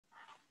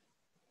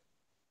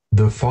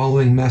The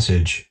following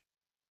message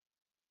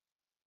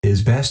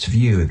is best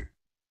viewed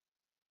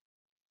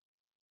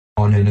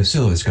on an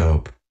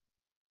oscilloscope.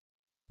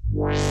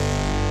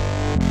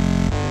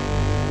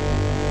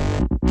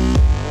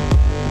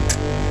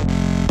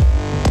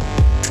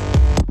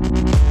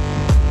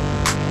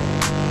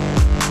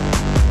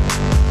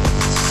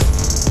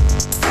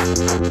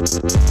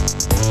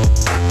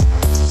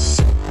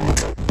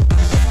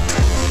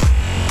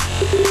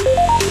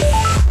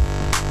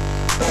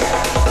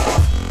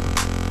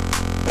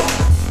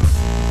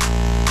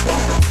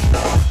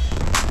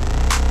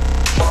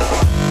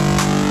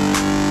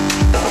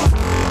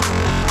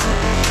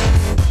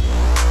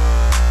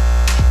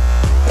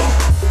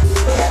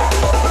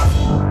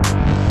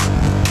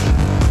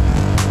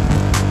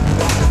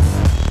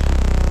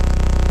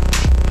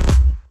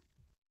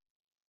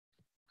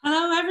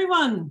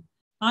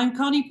 I'm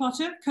Connie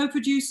Potter,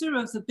 co-producer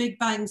of The Big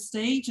Bang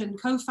Stage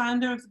and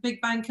co-founder of the Big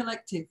Bang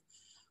Collective.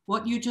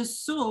 What you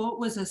just saw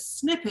was a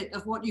snippet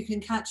of what you can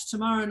catch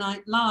tomorrow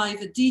night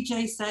live, a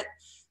DJ set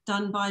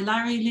done by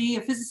Larry Lee,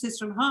 a physicist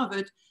from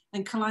Harvard,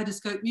 and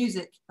Kaleidoscope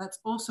Music. That's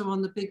also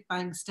on the Big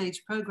Bang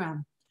Stage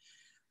program.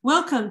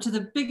 Welcome to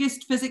the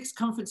biggest physics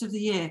conference of the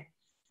year,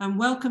 and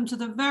welcome to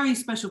the very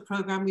special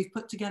program we've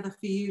put together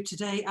for you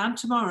today and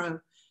tomorrow,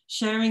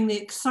 sharing the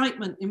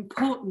excitement,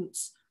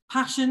 importance,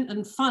 passion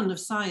and fun of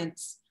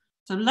science.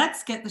 So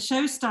let's get the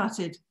show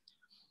started.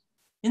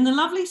 In the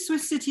lovely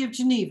Swiss city of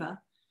Geneva,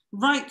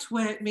 right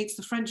where it meets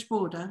the French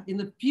border, in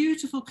the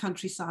beautiful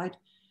countryside,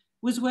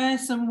 was where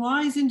some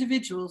wise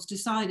individuals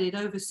decided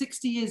over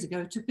 60 years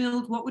ago to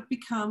build what would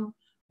become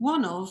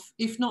one of,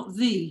 if not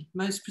the,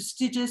 most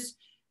prestigious,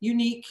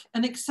 unique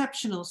and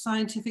exceptional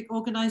scientific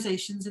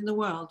organizations in the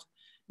world,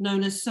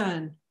 known as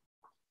CERN.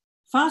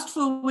 Fast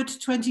forward to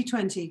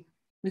 2020,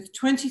 with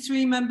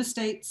 23 member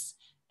states,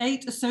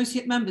 8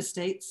 associate member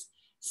states,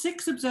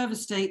 6 observer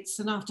states,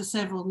 and after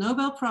several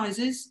Nobel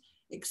Prizes,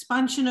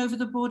 expansion over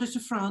the border to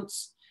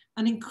France,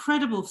 and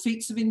incredible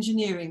feats of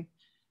engineering,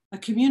 a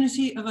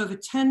community of over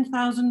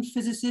 10,000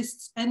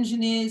 physicists,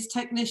 engineers,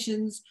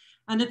 technicians,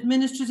 and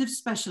administrative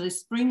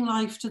specialists bring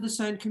life to the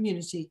CERN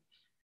community,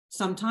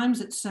 sometimes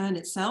at CERN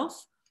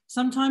itself,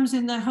 sometimes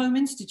in their home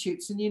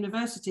institutes and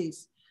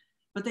universities,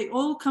 but they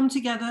all come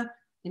together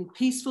in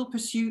peaceful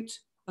pursuit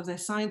of their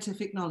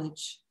scientific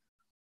knowledge.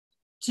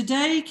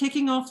 Today,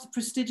 kicking off the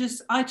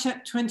prestigious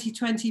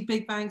ICHEP2020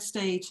 Big Bang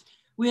Stage,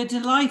 we are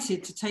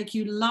delighted to take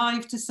you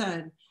live to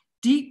CERN,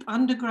 deep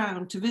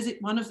underground, to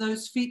visit one of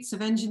those feats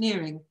of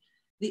engineering,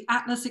 the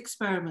ATLAS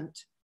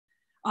experiment.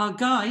 Our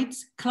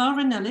guides,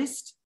 Clara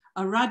Nellist,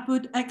 a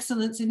Radboud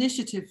Excellence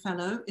Initiative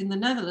Fellow in the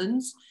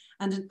Netherlands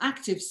and an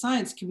active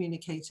science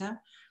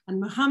communicator, and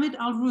Mohammed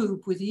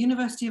Al-Roub with the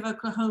University of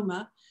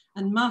Oklahoma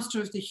and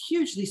master of the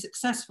hugely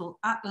successful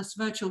ATLAS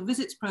Virtual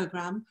Visits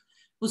Program,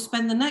 will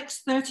spend the next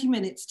 30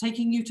 minutes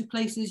taking you to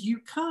places you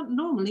can't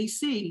normally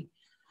see,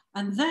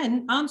 and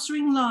then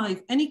answering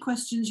live any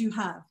questions you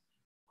have.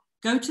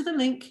 Go to the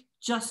link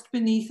just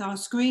beneath our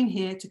screen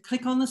here to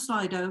click on the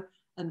Slido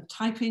and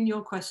type in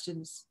your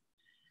questions.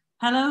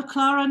 Hello,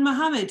 Clara and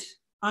Mohammed,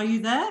 are you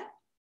there?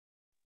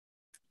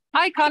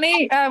 Hi,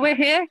 Connie, we're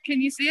here.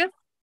 Can you see us?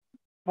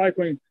 Hi,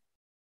 Connie.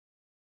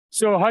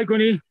 So, hi,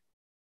 Connie.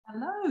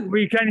 Hello.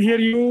 We can hear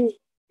you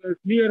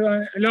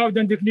clear, loud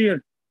and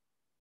clear.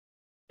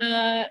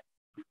 Yeah,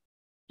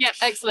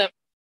 excellent.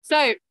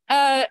 So,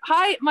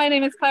 hi, my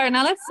name is Clara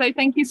Nellis. So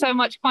thank you so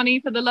much, Connie,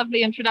 for the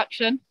lovely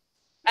introduction.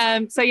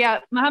 So yeah,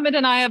 Mohammed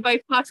and I are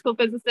both particle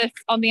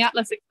physicists on the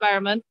ATLAS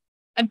experiment.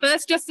 And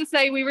first, just to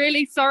say, we're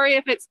really sorry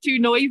if it's too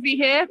noisy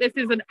here. This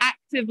is an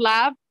active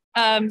lab.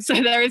 So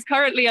there is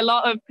currently a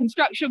lot of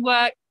construction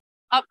work,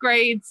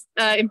 upgrades,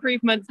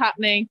 improvements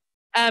happening.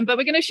 But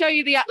we're going to show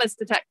you the ATLAS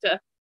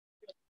detector.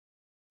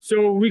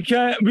 So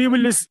we will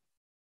listen.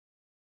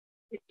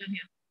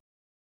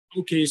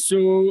 Okay,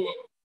 so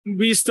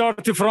we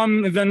start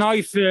from the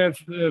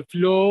 9th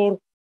floor,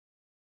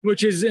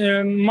 which is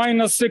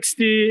minus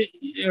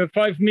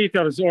 65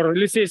 meters, or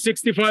let's say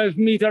 65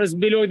 meters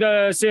below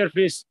the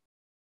surface.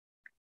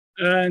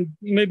 And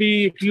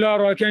maybe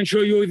Clara can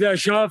show you the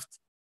shaft.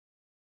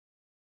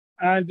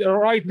 And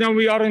right now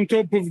we are on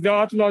top of the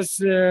ATLAS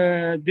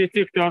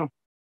detector,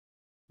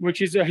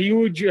 which is a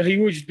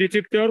huge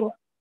detector,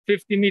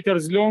 50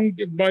 meters long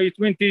by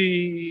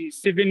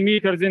 27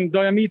 meters in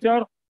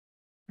diameter.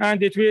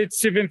 And it weighs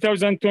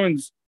 7,000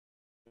 tons.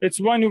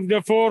 It's one of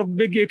the 4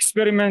 big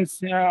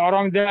experiments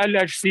around the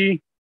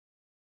LHC.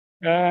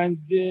 And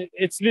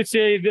it's, let's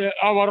say,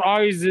 our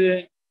eyes,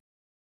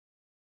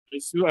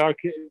 it's like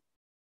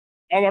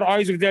our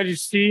eyes of the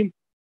LHC.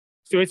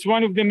 So it's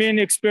one of the main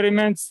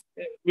experiments.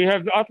 We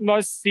have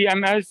ATLAS,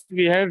 CMS,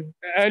 we have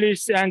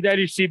ALICE and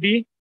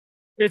LHCb.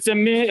 It's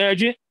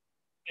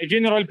a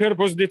general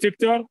purpose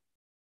detector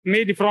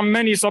made from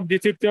many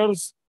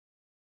sub-detectors.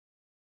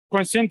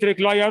 Concentric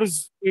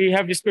layers, we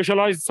have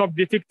specialized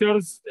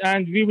sub-detectors,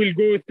 and we will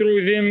go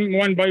through them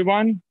one by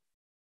one.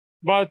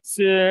 But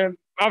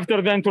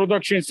after the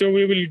introduction, so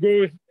we will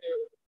go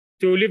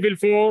to level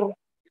 4,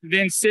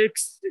 then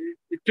 6,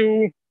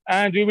 2,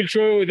 and we will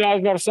show the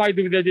other side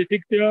of the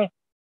detector,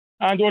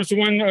 and also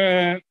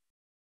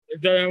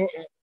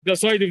the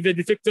side of the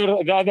detector,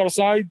 the other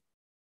side.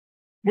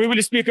 We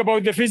will speak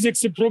about the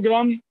physics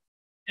program,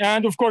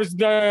 and of course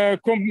the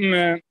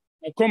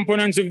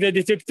components of the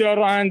detector,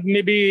 and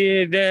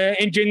maybe the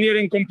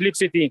engineering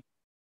complexity.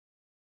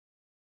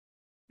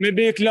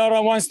 Maybe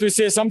Clara wants to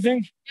say something.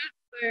 Yeah,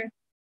 so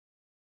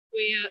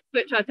we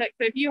switch our text.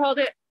 So if you hold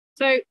it.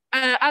 So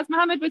as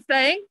Mohammed was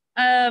saying,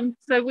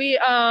 so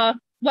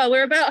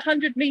we're about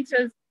 100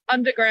 meters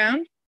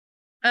underground.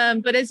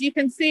 But as you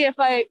can see, if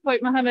I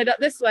point Mohammed up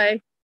this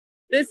way,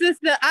 this is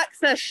the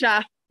access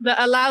shaft that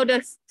allowed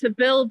us to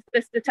build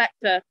this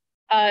detector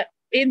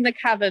in the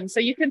cavern. So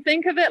you can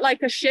think of it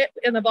like a ship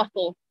in a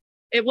bottle.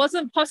 It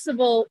wasn't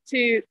possible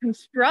to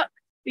construct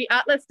the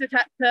Atlas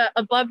detector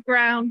above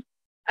ground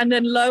and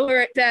then lower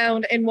it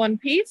down in one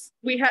piece.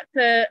 We had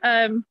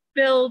to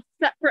build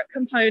separate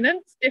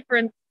components,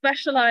 different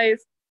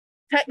specialized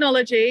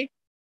technology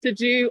to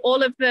do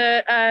all of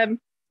the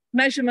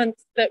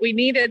measurements that we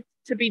needed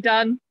to be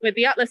done with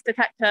the Atlas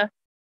detector.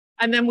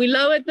 And then we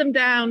lowered them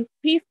down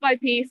piece by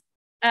piece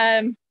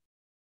and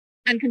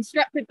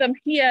constructed them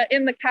here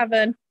in the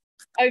cavern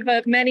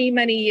over many,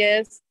 many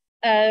years.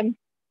 And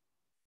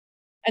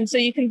so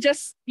you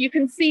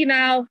can see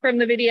now from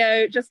the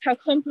video just how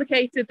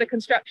complicated the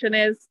construction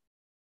is.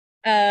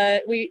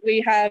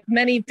 We have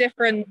many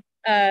different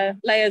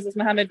layers, as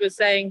Mohammed was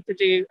saying, to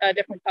do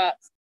different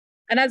parts.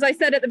 And as I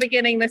said at the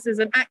beginning, this is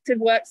an active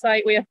work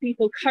site. We have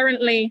people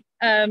currently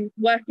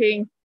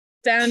working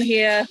down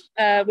here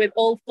with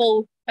all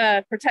full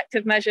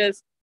protective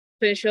measures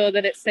to ensure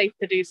that it's safe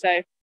to do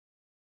so.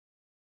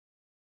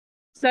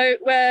 So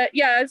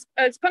yeah,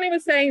 as Connie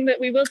was saying, that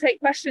we will take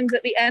questions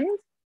at the end.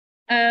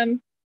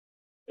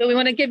 But we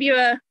want to give you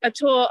a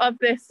tour of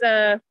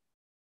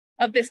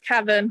this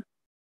cavern.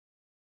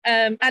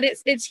 And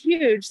it's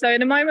huge. So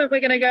in a moment, we're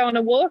going to go on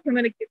a walk, and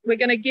we're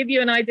going to give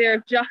you an idea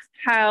of just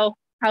how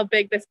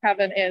big this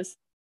cavern is.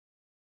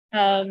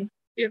 Do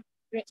you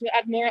want to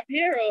add more up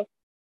here, or?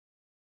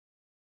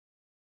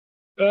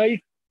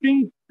 I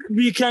think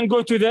we can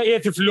go to the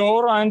 8th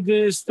floor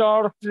and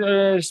start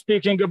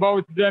speaking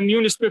about the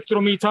Mune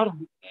spectrometer.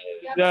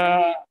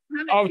 Yeah,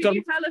 can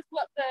you tell us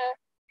what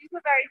these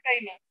are very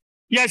famous?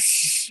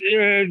 Yes,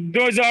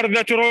 those are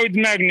the toroid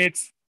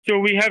magnets. So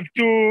we have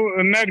two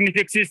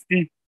magnetic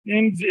systems.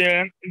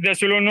 The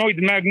solenoid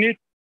magnet,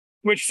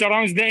 which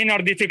surrounds the inner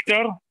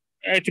detector.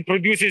 It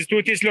produces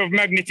 2 Tesla of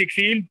magnetic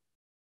field.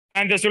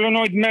 And the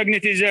solenoid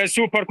magnet is a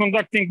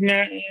superconducting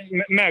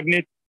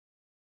magnet.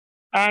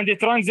 And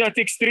it runs at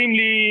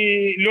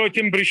extremely low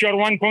temperature,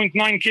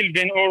 1.9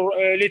 Kelvin, or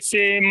let's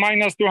say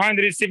minus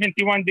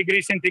 271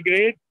 degrees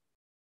centigrade.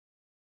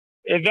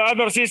 The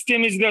other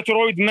system is the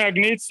toroid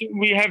magnets.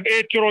 We have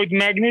 8 toroid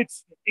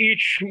magnets,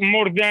 each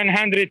more than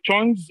 100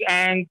 tons,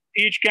 and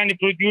each can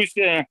produce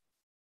a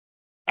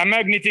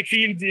magnetic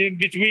field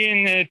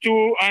between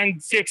 2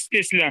 and 6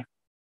 Tesla.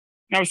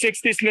 Now,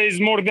 6 Tesla is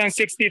more than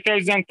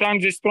 60,000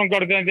 times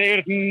stronger than the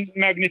Earth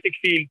magnetic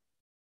field.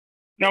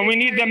 Now, we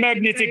need the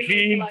magnetic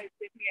field.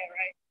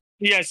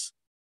 Yes.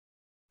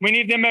 We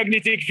need the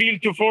magnetic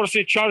field to force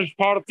charged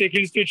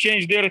particles to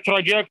change their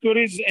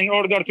trajectories in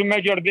order to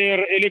measure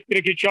their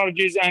electric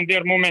charges and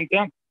their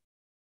momentum.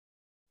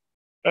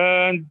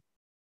 And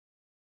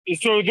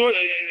so those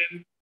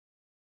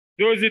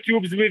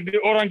tubes with the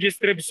orange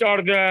strips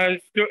are the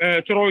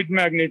toroid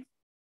magnets.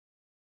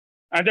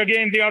 And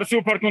again, they are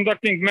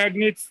superconducting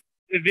magnets.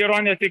 They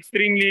run at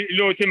extremely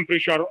low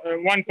temperature,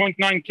 1.9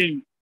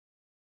 Kelvin.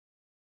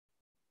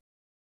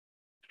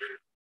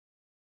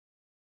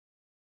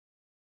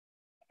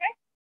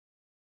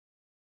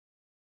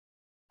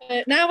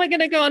 Now we're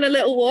going to go on a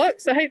little walk.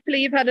 So hopefully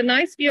you've had a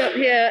nice view up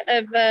here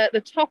of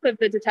the top of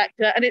the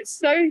detector. And it's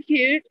so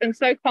huge and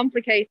so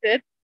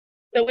complicated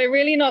that we're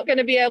really not going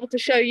to be able to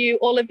show you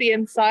all of the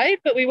inside,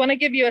 but we want to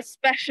give you a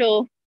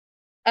special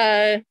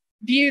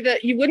view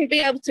that you wouldn't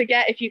be able to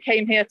get if you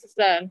came here to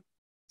CERN.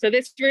 So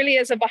this really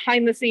is a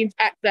behind the scenes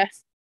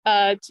access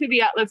to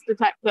the Atlas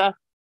detector.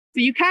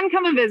 So you can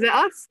come and visit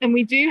us, and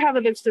we do have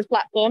a visitors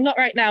platform, not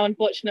right now,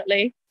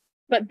 unfortunately.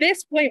 But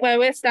this point where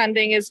we're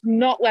standing is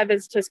not where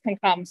visitors can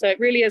come. So it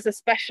really is a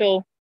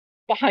special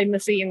behind the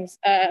scenes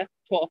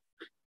tour.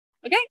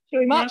 Okay, shall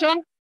we march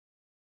on?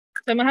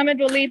 So Mohammed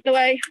will lead the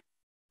way.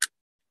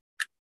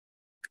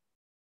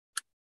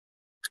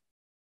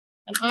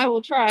 And I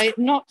will try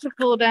not to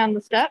fall down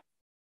the steps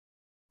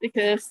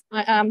because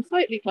I am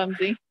slightly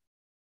clumsy.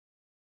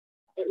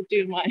 I will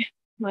do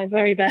my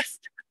very best.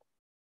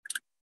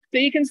 So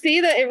you can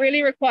see that it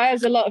really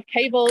requires a lot of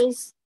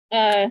cables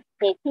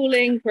for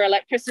cooling, for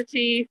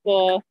electricity,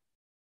 for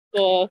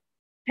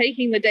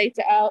taking the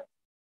data out.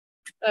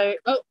 So,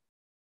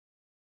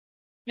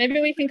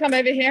 maybe we can come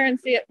over here and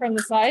see it from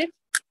the side.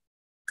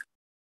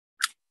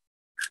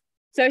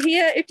 So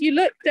here, if you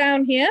look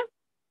down here,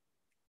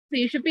 so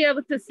you should be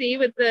able to see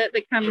with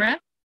the camera.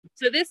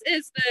 So this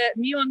is the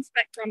muon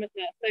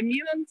spectrometer. So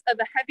muons are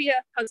the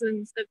heavier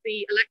cousins of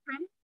the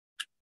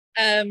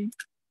electron.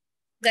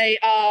 They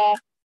are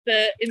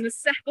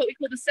what we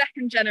call the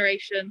second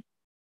generation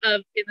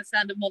in the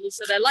standard model.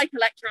 So they're like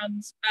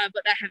electrons,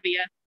 but they're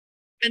heavier.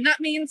 And that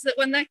means that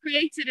when they're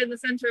created in the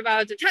center of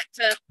our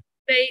detector,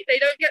 they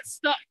don't get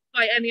stopped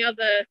by any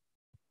other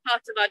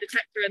part of our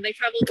detector, and they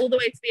travel all the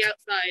way to the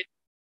outside.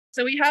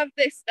 So we have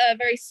this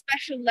very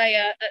special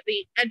layer at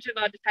the edge of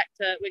our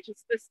detector, which is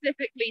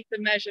specifically to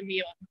measure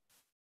muons.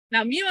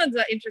 Now, muons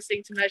are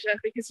interesting to measure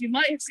because you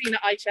might have seen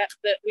at ICHEP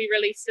that we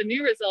released a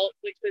new result,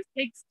 which was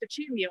Higgs to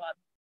 2 muons.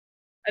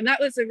 And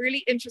that was a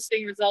really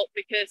interesting result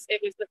because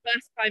it was the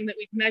first time that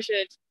we've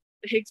measured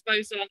the Higgs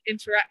boson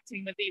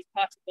interacting with these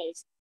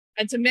particles.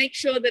 And to make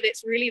sure that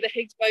it's really the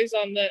Higgs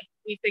boson that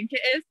we think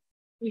it is,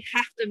 we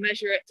have to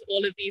measure it to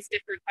all of these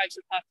different types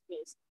of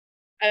particles.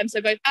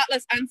 So both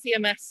ATLAS and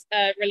CMS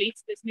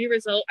released this new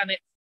result, and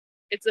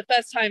it's the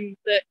first time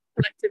that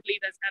collectively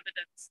there's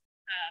evidence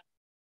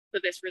for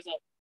this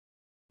result.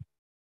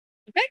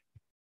 Okay.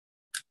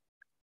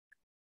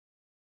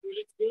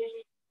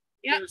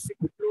 Yeah.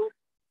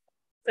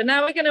 So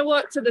now we're going to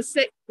walk to the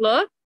 6th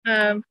floor.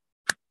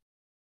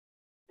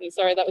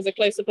 Sorry, that was a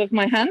close-up of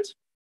my hand.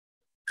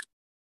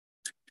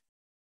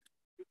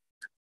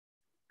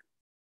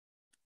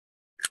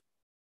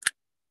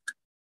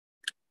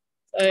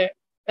 So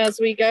as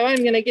we go, I'm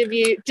going to give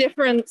you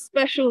different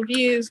special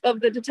views of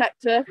the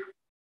detector,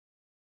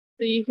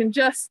 so you can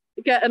just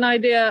get an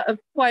idea of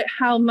quite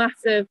how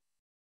massive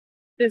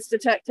this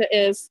detector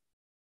is.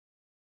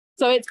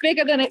 So it's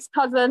bigger than its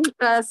cousin,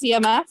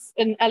 CMS,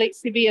 in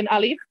LHCb and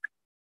ALIF.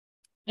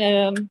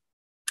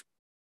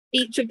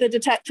 Each of the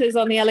detectors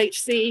on the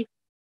LHC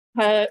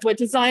were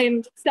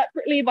designed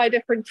separately by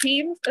different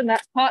teams, and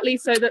that's partly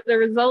so that the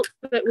results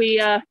that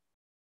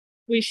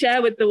we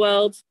share with the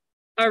world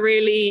are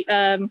really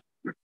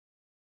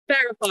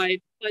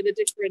verified by the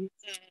different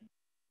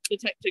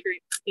detector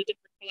groups, the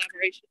different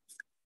collaborations.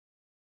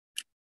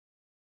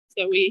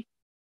 So we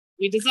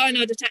design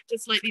our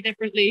detectors slightly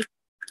differently.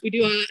 We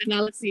do our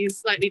analyses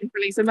slightly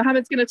differently. So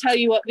Mohammed's going to tell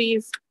you what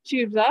these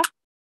tubes are.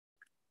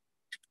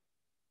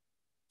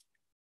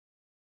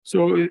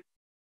 So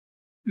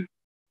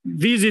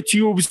these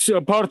tubes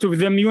are part of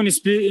the muon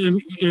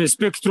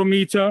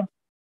spectrometer.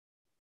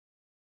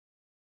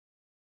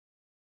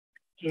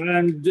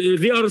 And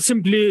they are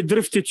simply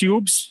drift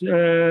tubes.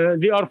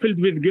 They are filled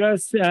with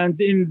gas,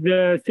 and in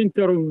the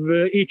center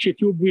of each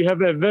tube, we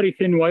have a very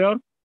thin wire.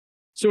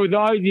 So the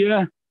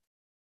idea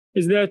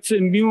is that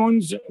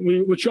muons,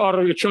 which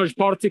are charged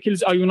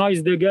particles,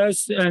 ionize the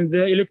gas, and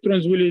the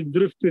electrons will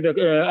drift to the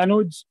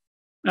anodes.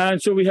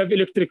 And so we have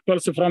electric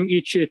pulse from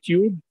each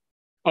tube,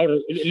 or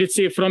let's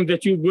say from the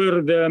tube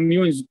where the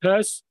muons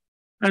pass.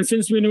 And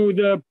since we know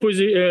the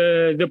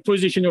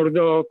position or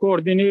the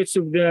coordinates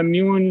of the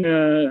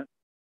muon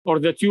or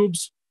the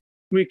tubes,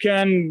 we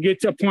can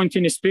get a point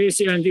in space.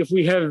 And if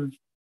we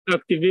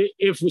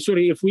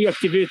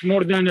activate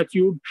more than a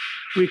tube,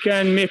 we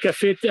can make a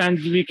fit and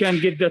we can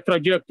get the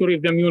trajectory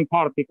of the muon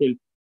particle.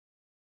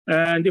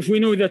 And if we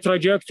know the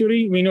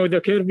trajectory, we know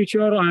the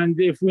curvature, and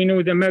if we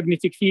know the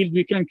magnetic field,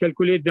 we can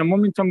calculate the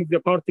momentum of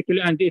the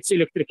particle and its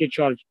electric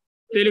charge.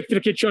 The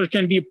electric charge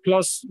can be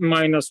plus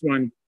minus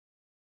 1.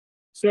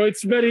 So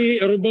it's very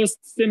robust,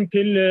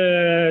 simple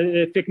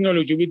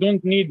technology. We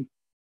don't need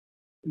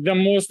the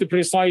most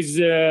precise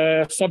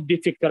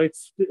sub-detector.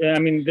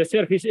 The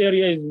surface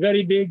area is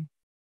very big,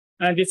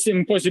 and it's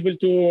impossible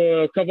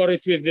to cover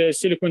it with the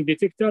silicon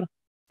detector.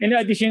 In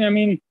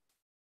addition,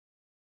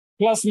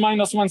 plus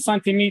minus 1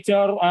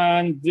 centimeter,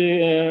 and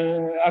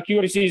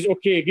accuracy is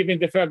okay, given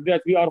the fact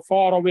that we are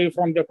far away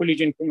from the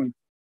collision point.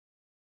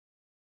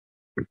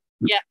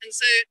 Yeah, and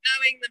so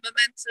knowing the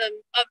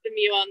momentum of the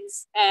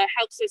muons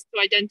helps us to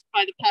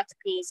identify the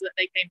particles that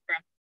they came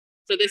from.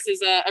 So this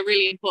is a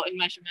really important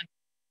measurement.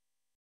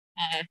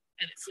 And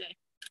it's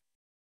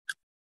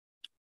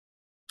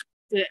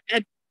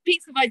a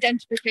piece of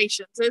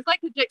identification. So it's like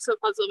a jigsaw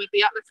puzzle with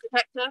the ATLAS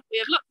detector. We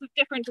have lots of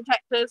different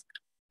detectors.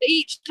 They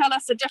each tell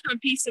us a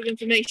different piece of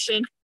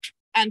information.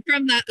 And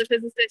from that, the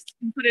physicists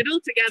can put it all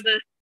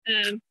together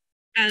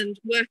and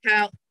work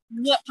out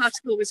what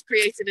particle was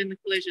created in the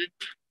collision.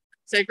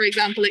 So for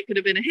example, it could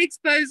have been a Higgs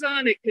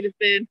boson, it could have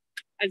been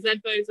a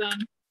Z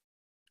boson.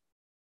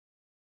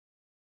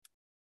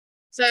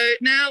 So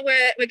now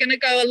we're going to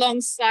go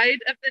alongside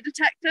of the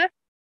detector.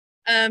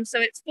 So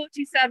it's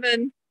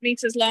 47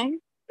 meters long,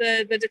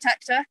 the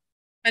detector,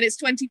 and it's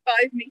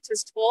 25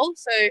 meters tall.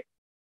 So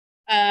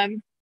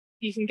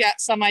you can get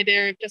some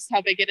idea of just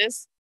how big it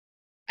is.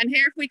 And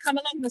here, if we come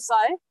along the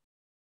side,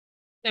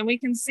 then we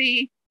can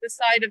see the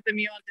side of the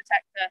muon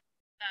detector.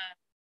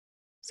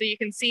 So you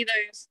can see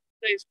those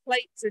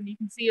plates, and you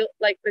can see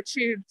like the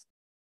tubes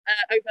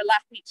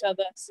overlap each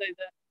other so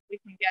that we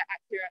can get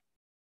accurate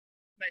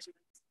measurements.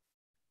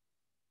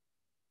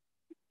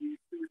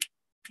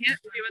 Yeah,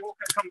 we will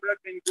come back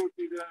and go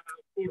to the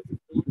fourth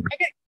floor.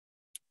 Okay.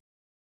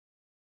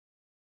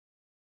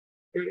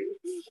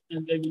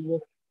 And then we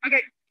walk.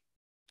 Okay.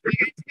 We're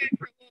going to go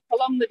for a walk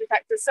along the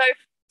detector. So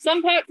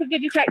some parts of the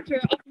detector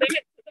are off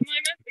limits at the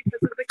moment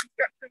because of the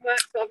construction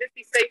work. So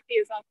obviously safety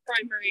is our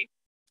primary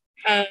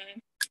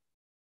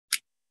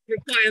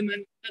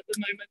requirement at the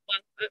moment,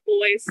 well,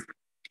 always.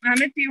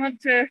 Mohammed, do you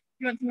want to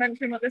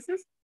mention what this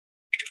is?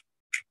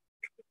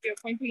 You're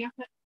pointing at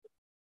it.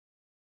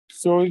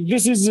 So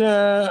this is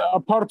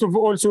a part of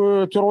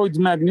also toroid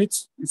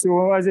magnets.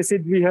 So as I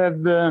said, we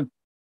have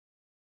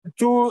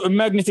two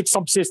magnetic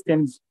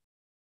subsystems.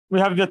 We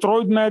have the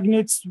toroid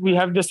magnets, we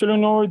have the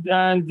solenoid,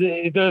 and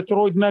the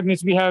toroid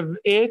magnets, we have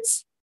 8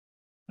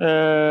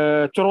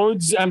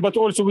 toroids, but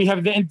also we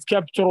have the end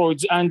cap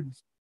toroids. And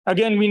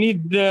again, we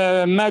need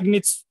the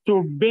magnets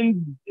to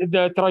bend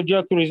the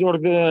trajectories or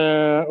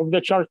of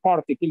the charged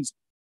particles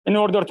in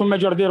order to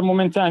measure their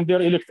momentum and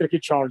their electric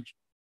charge.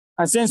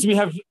 And since we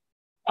have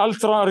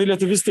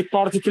ultra-relativistic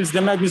particles,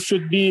 the magnets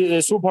should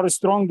be super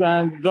strong,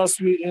 and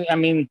thus we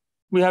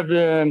have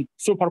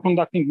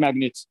superconducting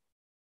magnets.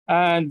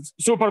 And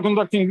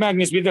superconducting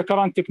magnets with the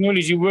current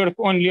technology work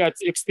only at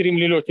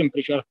extremely low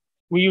temperature.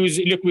 We use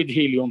liquid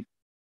helium.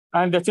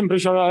 And the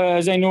temperature,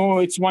 as I know,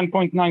 it's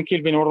 1.9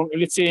 Kelvin, or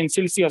let's say in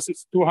Celsius,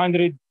 it's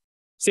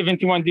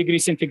 271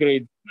 degrees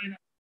centigrade.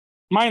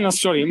 Minus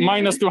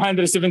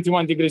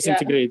 271 degrees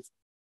centigrade.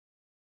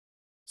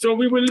 So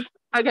we will...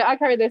 Okay, I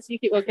carry this, you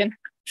keep working.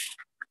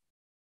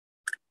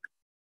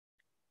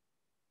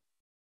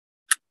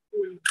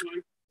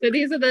 So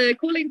these are the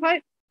cooling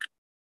pipes,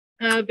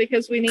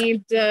 because we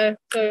need, so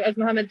as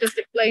Mohammed just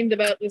explained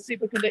about the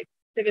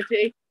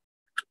superconductivity,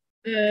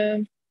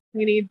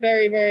 we need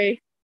very,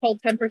 very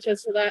cold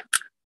temperatures for that.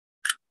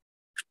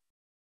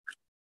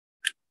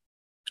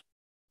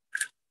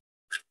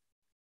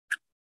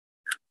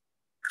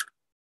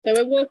 So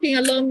we're walking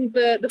along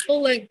the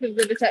full length of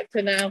the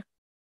detector now.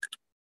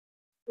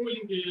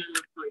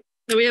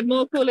 So we have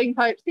more cooling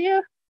pipes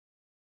here.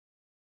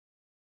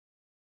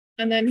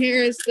 And then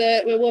here is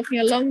we're walking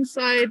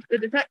alongside the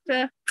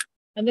detector.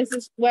 And this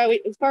is where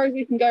as far as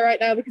we can go right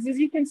now, because as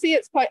you can see,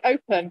 it's quite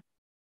open.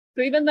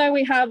 So even though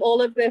we have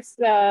all of this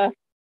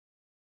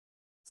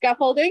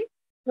scaffolding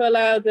to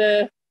allow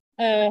the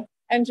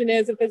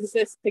engineers and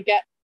physicists to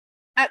get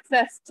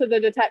access to the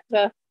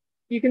detector,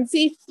 you can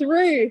see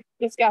through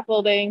the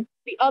scaffolding,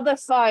 the other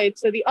side,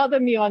 so the other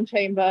muon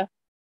chamber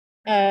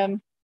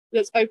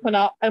that's open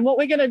up. And what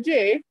we're going to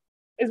do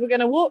is we're going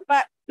to walk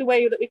back the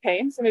way that we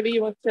came. So maybe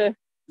you want to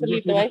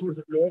lead the way.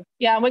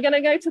 Yeah, and we're going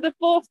to go to the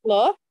 4th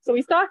floor. So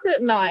we started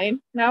at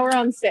 9, now we're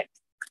on 6.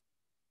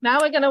 Now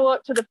we're going to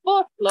walk to the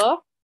 4th floor,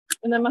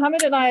 and then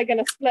Mohammed and I are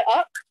going to split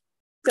up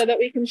so that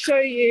we can show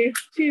you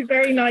 2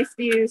 very nice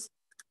views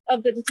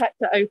of the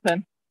detector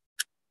open.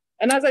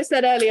 And as I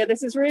said earlier,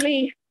 this is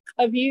really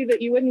a view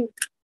that you wouldn't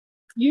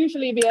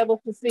usually be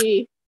able to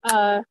see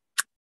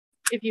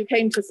if you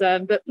came to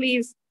CERN, but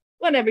please,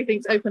 when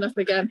everything's open up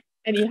again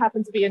and you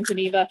happen to be in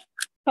Geneva,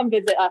 come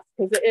visit us,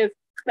 because it is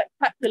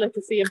spectacular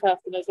to see in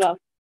person as well.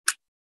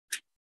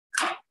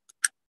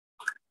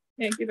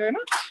 Thank you very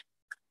much.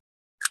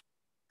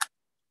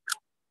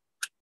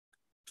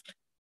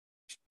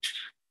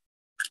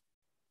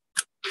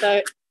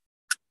 So,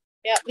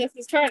 yeah, this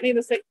is currently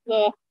the 6th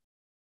floor,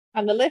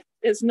 and the lift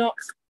is not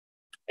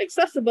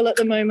accessible at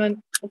the moment,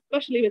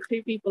 especially with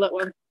 2 people at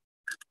once.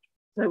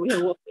 So we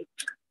are walking.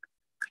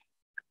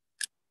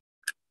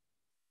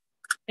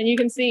 And you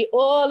can see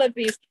all of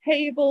these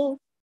cables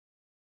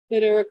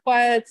that are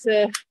required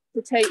to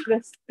take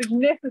this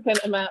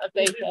significant amount of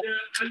data.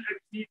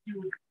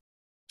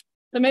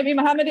 So maybe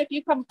Mohammed, if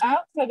you come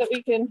out so that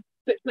we can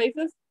switch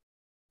places.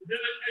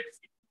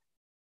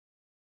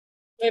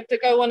 We have to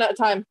go one at a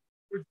time.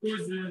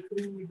 Yeah,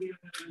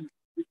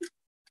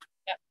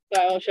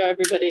 so I'll show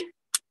everybody.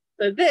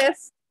 So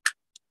this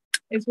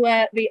is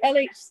where the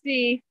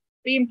LHC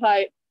beam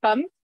pipe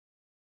comes.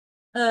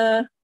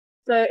 So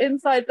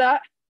inside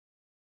that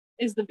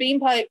is the beam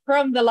pipe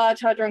from the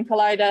Large Hadron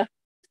Collider,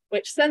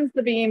 which sends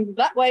the beam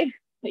that way,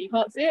 that you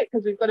can't see it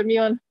because we've got a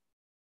muon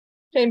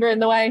chamber in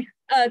the way,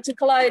 to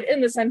collide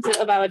in the center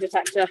of our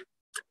detector.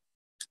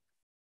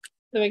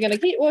 So we're going to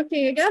keep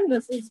walking again.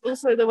 This is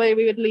also the way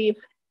we would leave.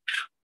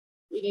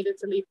 We needed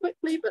to leave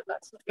quickly, but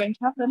that's not going to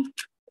happen.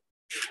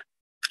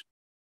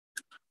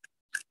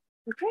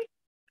 Okay.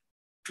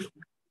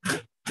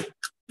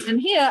 And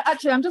here,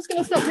 actually, I'm just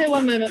going to stop here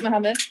one moment,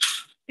 Mohammed,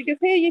 because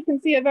here you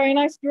can see a very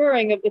nice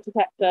drawing of the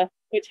detector,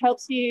 which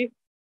helps you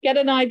get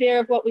an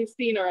idea of what we've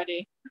seen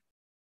already.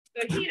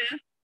 So here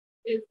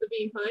is the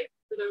beam pipe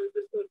that I was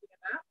just talking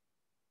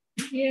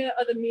about. Here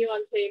are the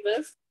muon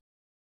chambers.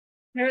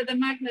 Here are the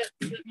magnets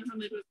that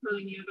Mohammed was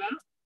telling you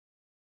about.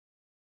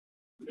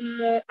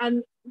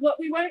 And what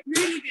we won't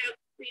really be able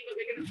to see, but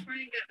we're going to try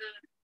and get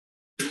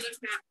a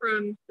look at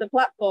from the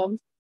platforms,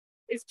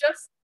 is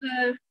just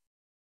the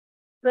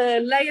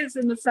layers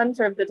in the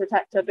center of the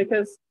detector,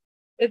 because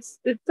it's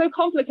so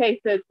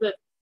complicated that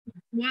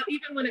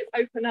even when it's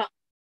open up,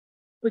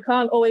 we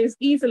can't always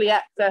easily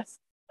access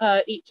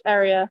each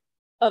area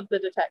of the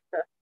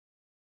detector.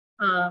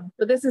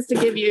 But this is to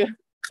give you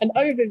an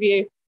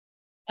overview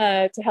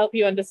to help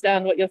you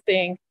understand what you're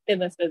seeing in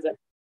this visit.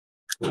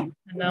 And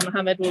now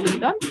Mohammed will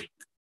lead on.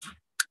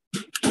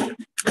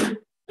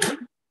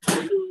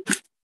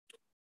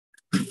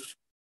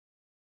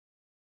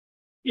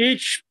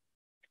 Each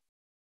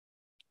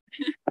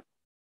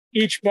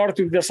each part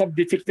of the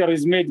sub-detector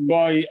is made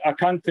by a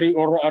country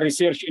or a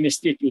research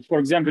institute. For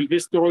example,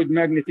 this toroid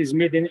magnet is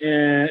made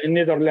in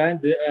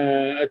Netherlands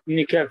at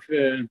NICAF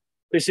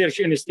Research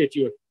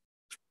Institute.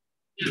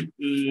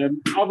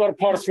 Other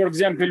parts, for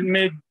example,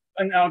 made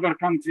in other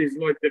countries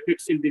like the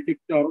pixel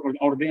detector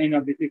or the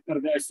inner detector,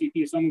 the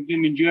SCT, some of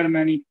them in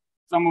Germany,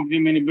 some of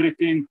them in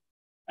Britain,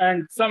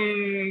 and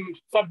some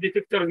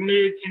sub-detectors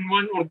made in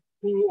one or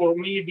two or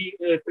maybe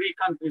three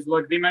countries,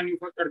 like they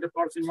manufacture the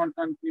parts in one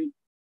country,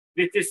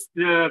 they test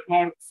the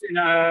parts in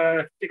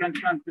a second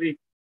country,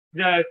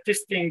 the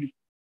testing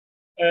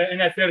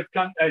in a third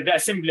country, the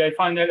assembly,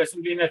 final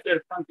assembly in a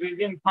third country,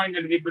 then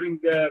finally they bring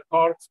the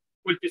parts,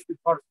 full tested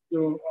parts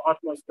to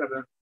Atlas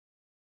Cavern.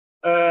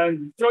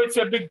 So it's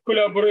a big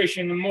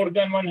collaboration, more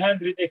than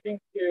 100, I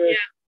think. Yeah.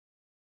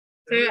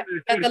 So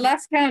at the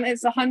last count,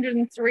 it's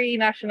 103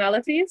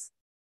 nationalities,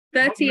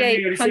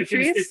 38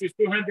 countries.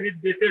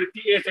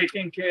 238, I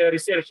think,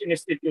 research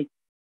institute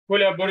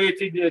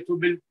collaborated to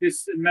build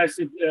this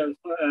massive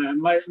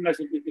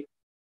detector.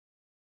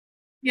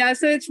 Yeah,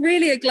 so it's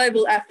really a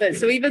global effort.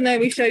 So even though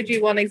we showed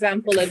you one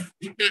example, and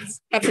that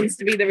happens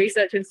to be the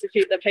research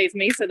institute that pays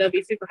me, so they'll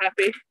be super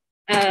happy.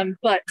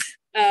 But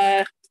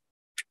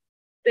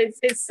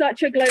it's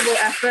such a global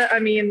effort. I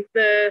mean,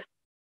 the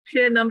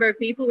sheer number of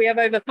people, we have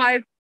over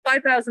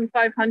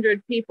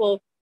 5,500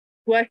 people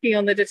working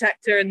on the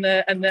detector and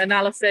the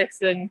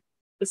analysis and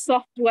the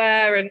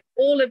software and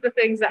all of the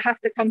things that have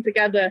to come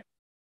together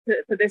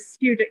for this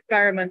huge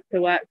experiment to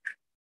work.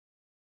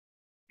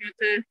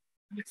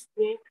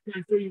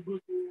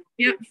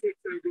 Yep.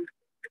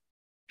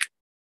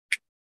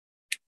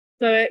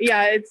 So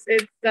yeah, it's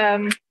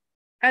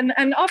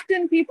and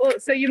often people,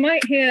 so you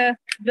might hear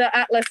the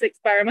Atlas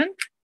experiment,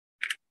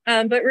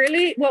 but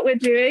really what we're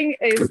doing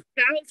is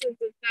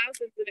thousands and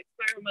thousands of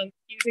experiments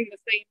using the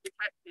same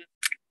detector.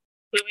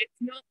 So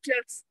it's not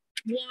just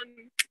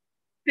one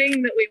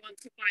thing that we want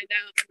to find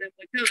out and then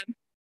we're done.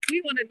 We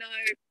want to know,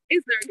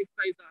 is there an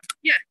exposure?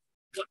 Yes.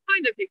 What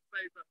kind of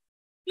exposure?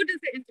 What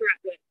does it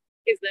interact with?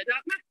 Is there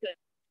dark matter?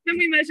 Can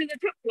we measure the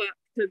top quark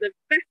to the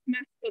best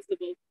mass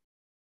possible?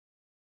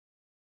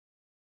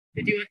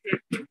 Did you want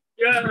to?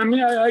 Yeah, I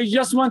mean, I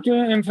just want to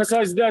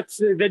emphasize that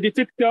the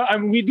detector,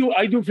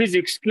 I do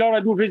physics, Clara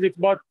do physics,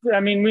 but I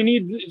mean, we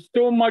need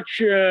so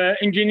much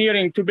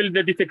engineering to build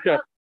the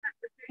detector.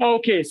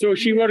 Okay, so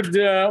she worked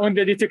on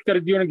the detector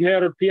during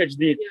her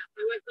PhD.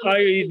 Yeah,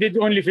 I did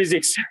only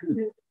physics.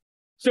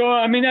 So,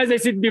 I mean, as I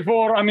said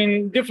before, I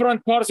mean,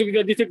 different parts of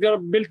the detector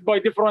built by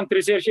different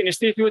research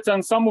institutes,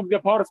 and some of the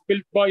parts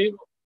built by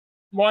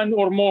one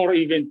or more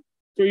even.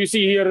 So you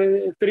see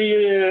here,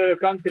 three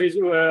countries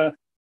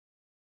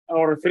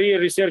or three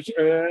research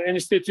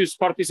institutes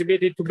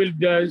participated to build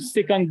the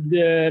second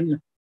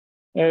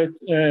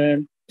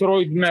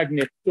toroid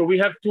magnet. So we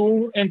have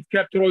two end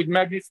cap toroid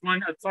magnets,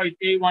 one at side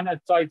A, one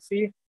at side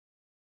C.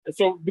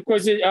 So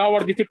because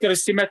our detector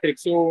is symmetric,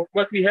 so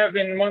what we have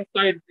in one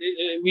side,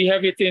 we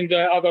have it in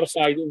the other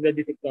side of the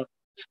detector.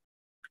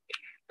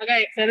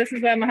 Okay, so this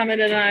is where Mohammed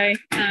and I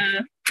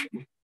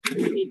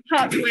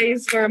part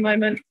ways for a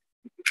moment.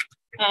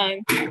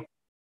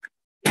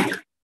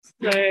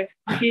 So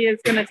he is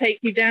going to take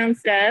you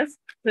downstairs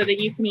so that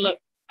you can look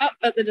up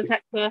at the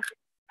detector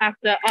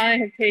after I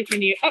have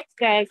taken you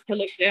upstairs to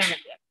look down at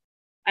it.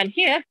 And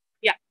here,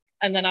 yeah,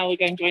 and then I will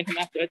go and join him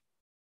afterwards.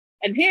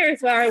 And here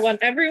is where I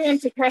want everyone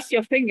to cross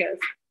your fingers,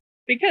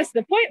 because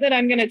the point that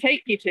I'm going to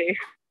take you to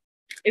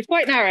is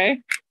quite narrow,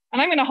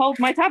 and I'm going to hold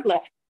my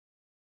tablet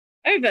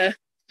over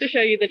to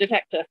show you the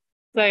detector.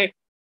 So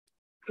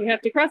we have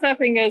to cross our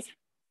fingers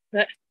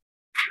that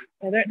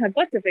I don't have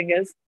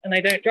butterfingers and I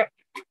don't drop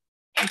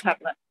the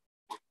tablet.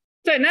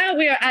 So now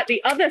we are at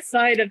the other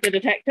side of the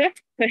detector.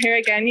 So here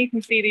again, you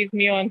can see these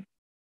muon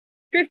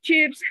drift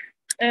tubes.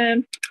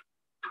 So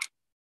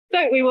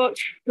we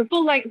walked the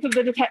full length of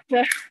the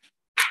detector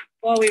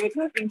while we were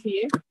talking to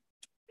you. And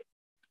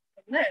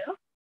now,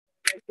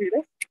 go through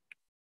this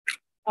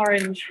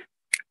orange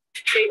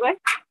gateway.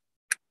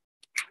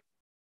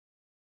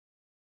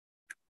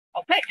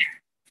 Okay.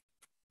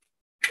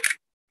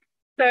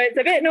 So it's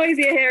a bit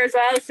noisier here as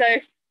well, so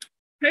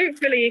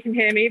hopefully you can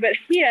hear me, but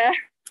here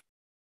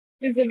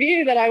is the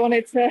view that I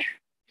wanted to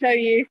show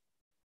you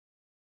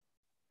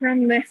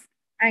from this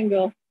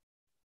angle.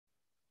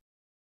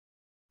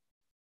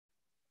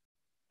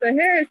 So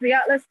here is the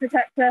Atlas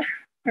detector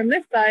from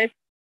this side.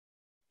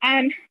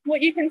 And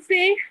what you can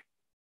see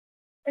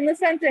in the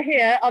center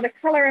here are the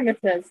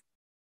colorimeters.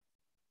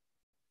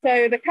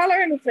 So the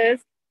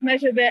colorimeters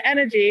measure the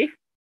energy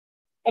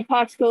of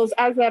particles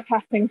as they're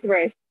passing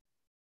through.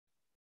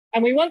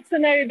 And we want to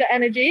know the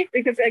energy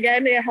because,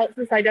 again, it helps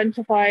us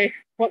identify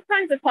what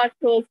kinds of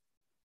particles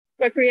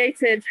were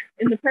created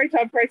in the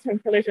proton-proton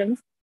collisions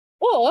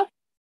or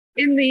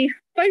in the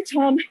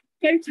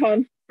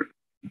photon-photon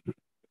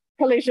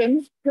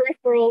collisions,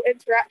 peripheral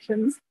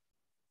interactions,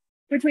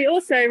 which we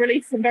also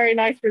released some very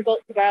nice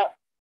results about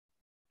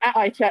at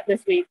ICHEP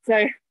this week.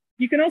 So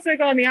you can also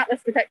go on the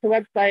Atlas Detector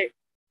website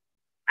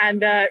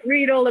and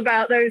read all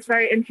about those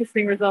very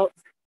interesting results.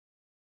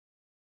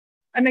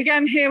 And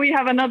again, here we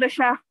have another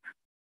shaft.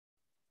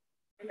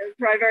 I'm going to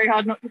try very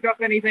hard not to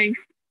drop anything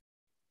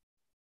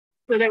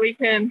so that we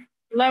can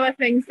lower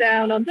things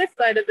down on this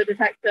side of the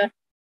detector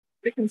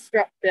to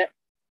construct it.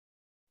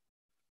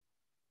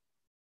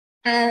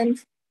 And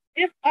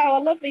if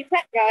our lovely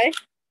tech guy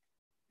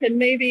can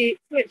maybe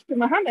switch to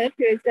Mohammed,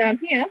 who is down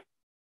here.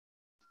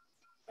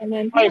 And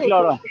then Hi,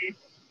 Clara.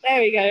 There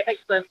we go,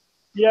 excellent.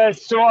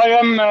 Yes, so I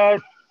am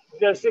at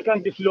the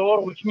second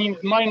floor, which means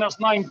minus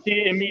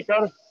 90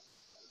 meters.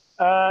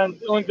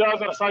 And on the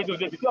other side of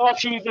the,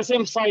 actually the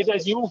same side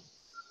as you.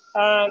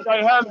 And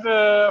I have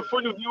a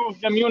full view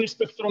of the immune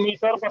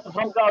spectrometer, but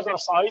from the other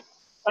side.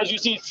 As you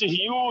see, it's a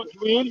huge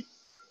wheel.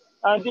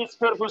 And its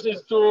purpose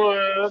is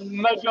to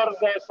measure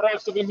the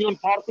trace of immune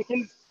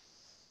particles.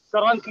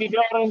 Currently, they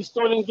are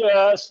installing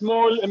a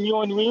small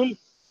immune wheel.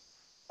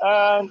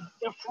 And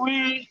if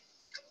we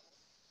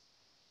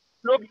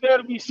look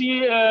there, we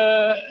see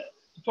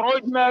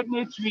toroid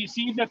magnets, we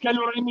see the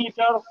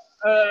calorimeter,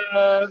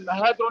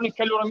 hadronic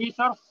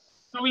calorimeter.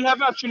 So we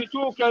have actually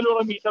two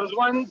calorimeters,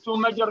 one to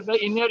measure the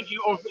energy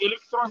of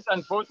electrons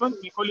and photons.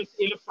 We call it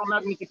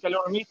electromagnetic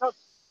calorimeter.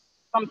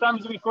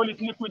 Sometimes we call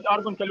it liquid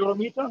argon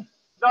calorimeter.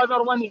 The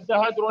other one is the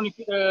hadronic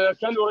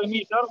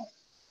calorimeter,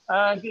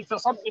 and it's a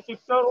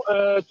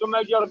sub-detector to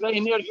measure the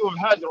energy of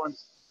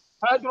hadrons.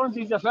 Hadrons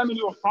is a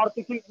family of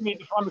particles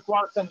made from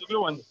quarks and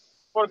gluons.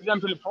 For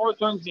example,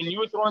 protons, the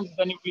neutrons,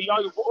 the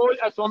nuclei of all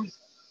atoms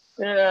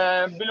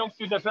belong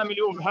to the family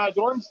of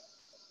hadrons.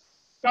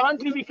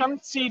 Currently, we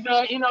can't see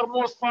the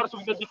innermost part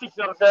of the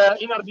detector, the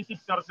inner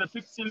detector, the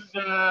pixel,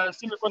 the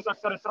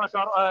semiconductor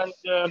tracker, and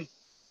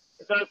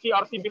the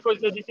TRT, because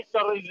the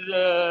detector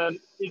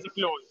is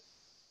closed.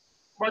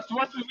 But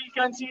what we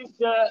can see is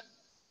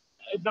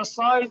the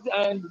size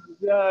and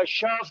the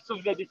shafts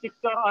of the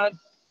detector, and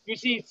you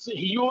see it's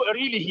huge,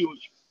 really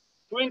huge,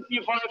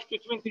 25 to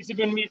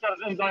 27 meters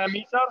in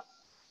diameter.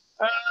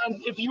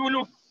 And if you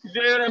look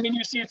there, I mean,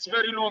 you see it's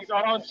very long,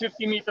 around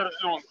 50 meters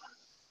long.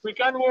 We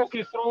can walk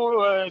you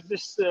through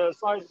this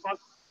side, but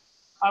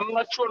I'm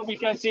not sure we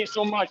can say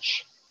so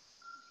much.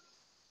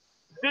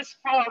 This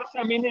part,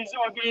 I mean, is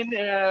again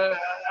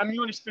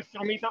immune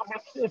spectrometer,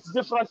 but it's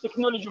different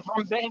technology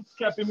from the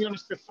ICHEP immune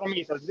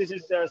spectrometer. This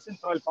is the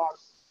central part.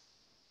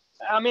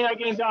 I mean,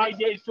 again, the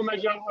idea is to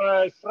measure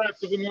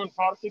trace of immune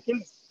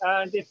particles,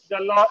 and it's the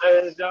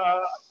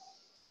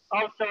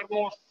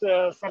outermost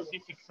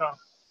sub-detector.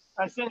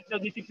 And since the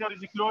detector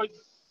is closed,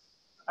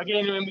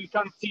 again, we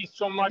can't see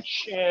so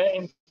much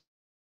in.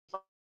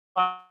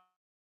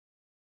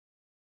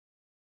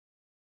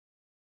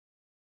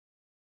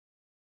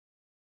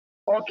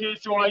 Okay,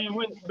 so I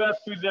went back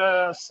to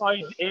the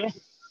side A.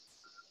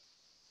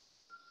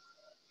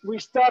 We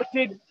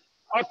started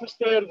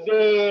upstairs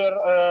there,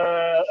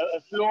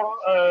 floor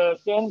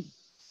 10.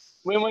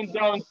 We went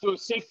down to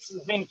 6,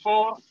 then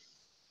 4.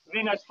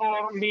 Then at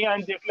 4, me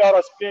and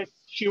Clara split.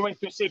 She went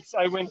to 6,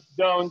 I went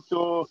down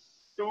to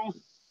 2.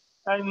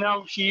 And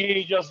now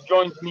she just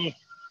joined me.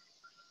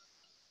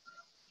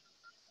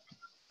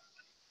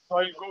 So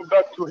I'll go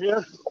back to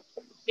here.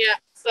 Yeah,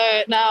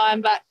 so now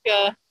I'm back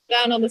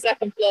down on the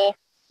second floor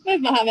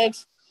with Mohammed.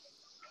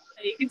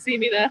 You can see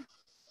me there.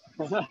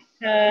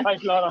 Hi,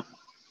 Clara.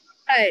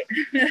 Hi.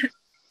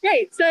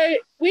 Great, so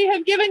we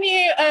have given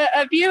you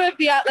a view of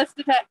the Atlas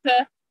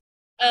detector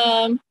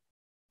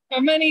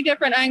from many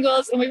different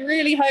angles, and we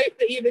really hope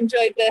that you've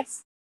enjoyed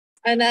this.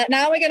 And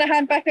now we're going to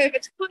hand back over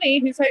to Connie,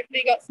 who's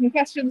hopefully got some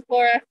questions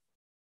for us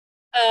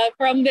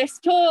from this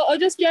tour, or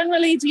just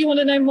generally, do you want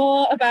to know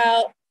more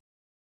about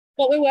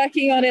what we're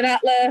working on in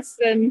Atlas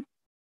and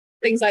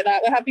things like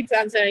that? We're happy to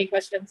answer any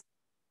questions.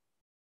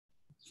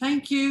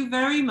 Thank you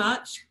very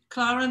much,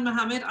 Clara and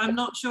Mohammed. I'm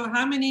not sure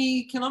how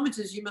many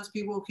kilometers you must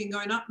be walking,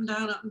 going up and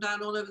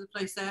down all over the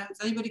place there.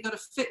 Has anybody got a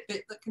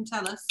Fitbit that can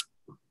tell us?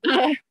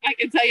 I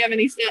can tell you how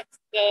many steps.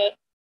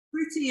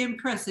 Pretty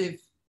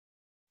impressive.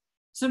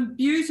 Some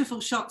beautiful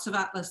shots of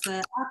Atlas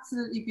there,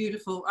 absolutely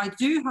beautiful. I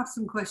do have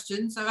some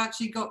questions. I've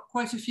actually got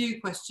quite a few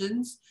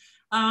questions.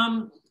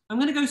 I'm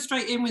going to go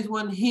straight in with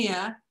one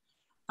here.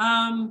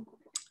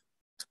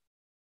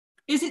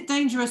 Is it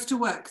dangerous to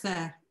work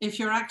there if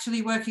you're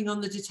actually working on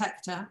the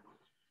detector?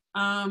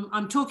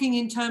 I'm talking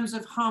in terms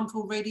of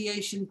harmful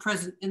radiation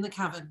present in the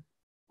cavern.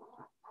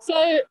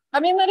 So, I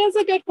mean, that is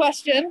a good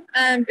question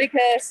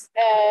because,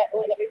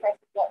 let me press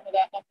the button of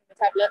that, not from the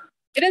tablet.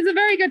 It is a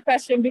very good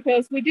question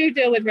because we do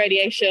deal with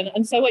radiation.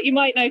 And so what you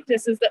might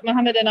notice is that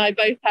Mohammed and I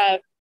both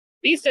have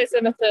these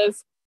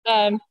dosimeters,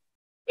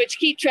 which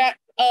keep track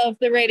of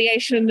the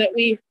radiation that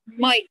we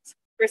might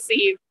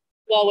receive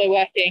while we're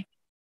working.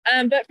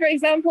 But for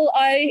example,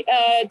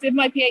 I did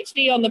my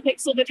PhD on the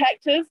pixel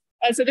detectors.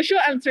 So the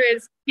short answer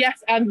is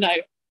yes and no,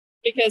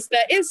 because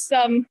there is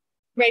some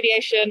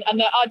radiation and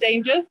there are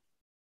dangers,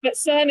 but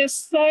CERN is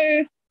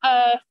so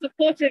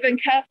supportive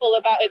and careful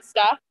about its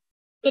staff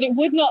that it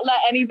would not let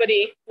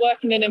anybody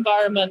work in an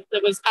environment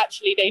that was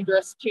actually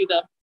dangerous to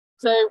them.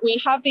 So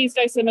we have these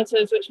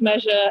dosimeters which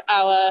measure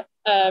our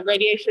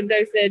radiation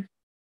dosage.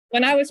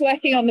 When I was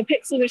working on the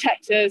pixel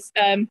detectors,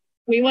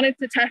 we wanted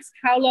to test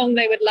how long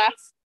they would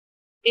last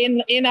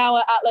in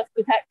our Atlas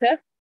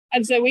detector.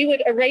 And so we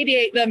would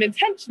irradiate them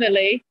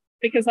intentionally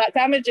because that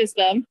damages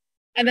them,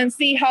 and then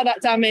see how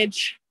that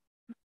damage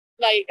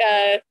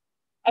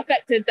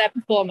affected their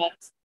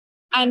performance.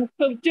 And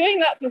for doing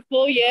that for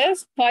 4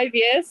 years, 5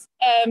 years,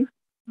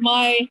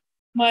 my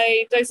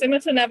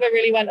dosimeter never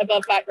really went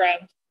above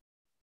background.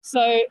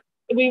 So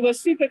we were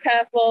super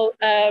careful.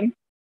 And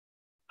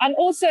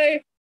also,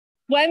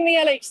 when the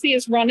LHC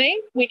is running,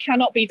 we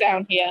cannot be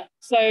down here.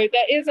 So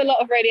there is a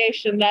lot of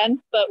radiation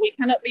then, but we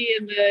cannot be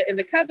in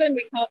the cabin.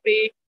 We can't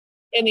be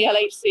in the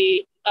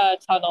LHC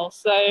tunnel.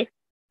 So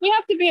we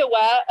have to be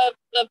aware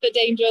of the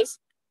dangers.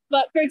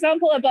 But for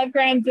example, above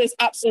ground, there's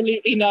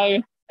absolutely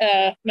no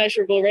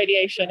measurable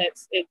radiation.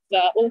 It's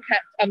all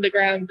kept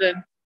underground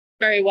and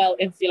very well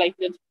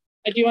insulated.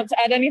 Do you want to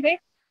add anything?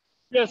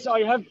 Yes, I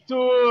have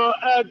to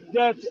add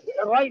that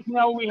right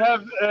now we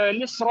have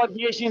less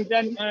radiation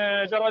than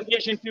the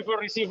radiation people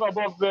receive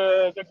above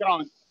the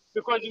ground,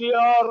 because we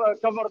are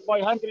covered by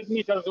 100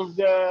 meters of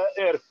the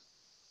earth.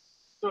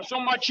 So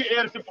much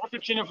earth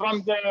protection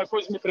from the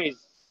cosmic rays.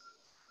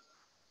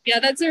 Yeah,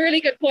 that's a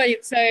really good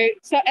point. So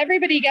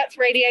everybody gets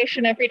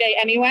radiation every day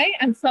anyway,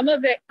 and some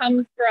of it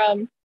comes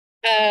from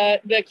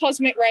the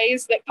cosmic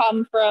rays that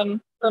come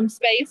from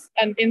space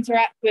and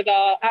interact with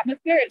our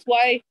atmosphere. It's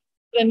why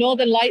the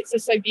northern lights are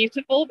so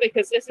beautiful,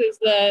 because this is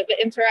the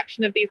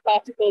interaction of these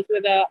particles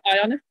with our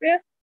ionosphere.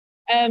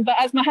 But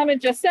as Mohammed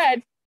just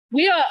said,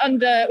 we're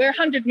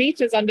 100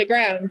 meters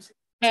underground.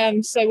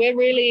 So we're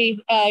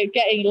really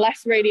getting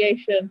less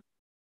radiation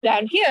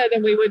down here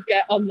than we would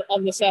get on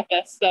the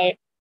surface. So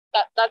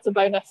that's a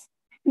bonus.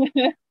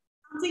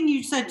 Something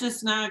you said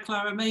just now,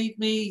 Clara, made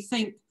me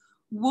think,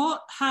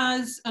 what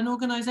has an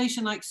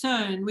organization like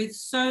CERN, with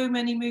so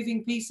many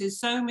moving pieces,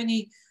 so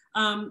many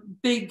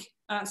big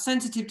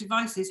sensitive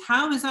devices,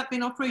 how has that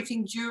been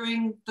operating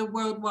during the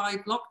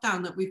worldwide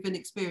lockdown that we've been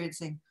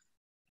experiencing?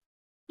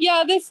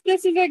 Yeah, this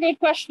is a good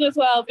question as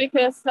well,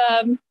 because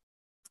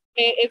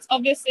it's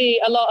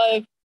obviously a lot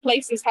of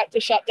places had to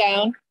shut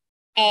down.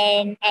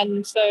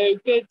 And so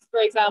goods,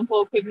 for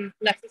example, couldn't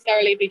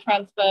necessarily be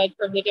transferred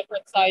from the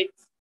different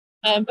sites.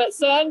 But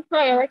CERN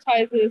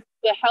prioritizes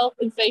the health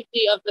and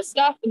safety of the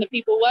staff and the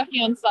people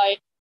working on site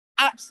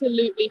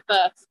absolutely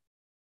first.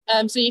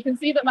 So you can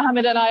see that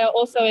Mohammed and I are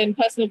also in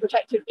personal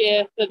protective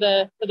gear for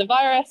the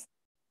virus.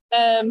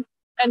 And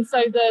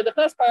so the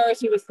first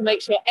priority was to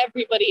make sure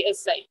everybody is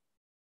safe.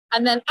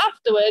 And then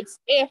afterwards,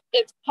 if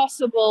it's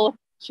possible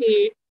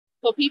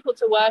for people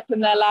to work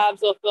in their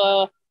labs or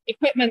for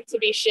equipment to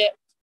be shipped,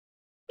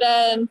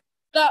 then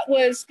that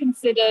was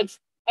considered.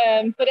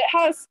 But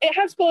it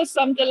has caused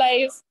some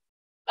delays.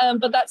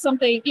 But that's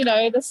something,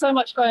 there's so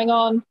much going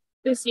on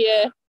this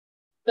year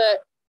that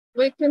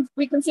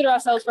we consider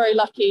ourselves very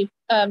lucky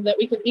that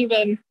we could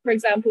even, for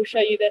example, show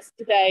you this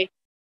today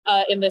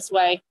in this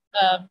way.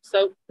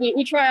 So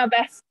we try our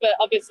best, but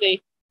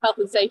obviously health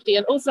and safety,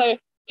 and also,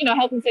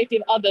 health and safety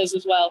of others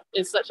as well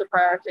is such a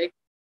priority.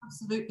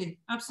 Absolutely,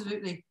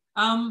 absolutely.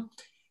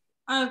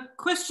 A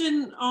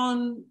question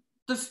on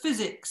the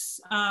physics.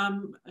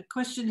 A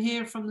question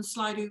here from the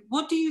slide.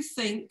 What do you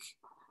think?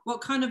 What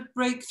kind of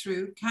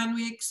breakthrough can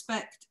we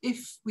expect,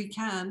 if we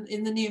can,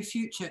 in the near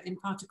future in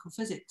particle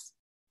physics?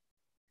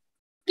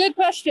 Good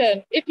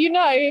question. If you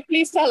know,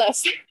 please tell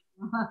us.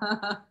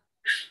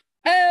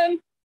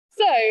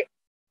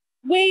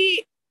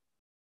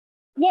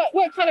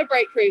 What kind of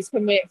breakthroughs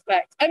can we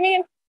expect? I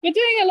mean, we're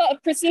doing a lot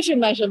of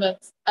precision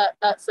measurements at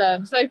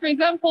CERN. So, for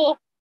example,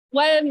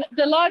 when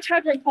the Large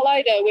Hadron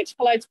Collider, which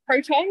collides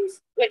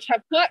protons, which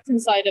have quarks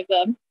inside of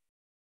them,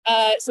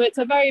 so it's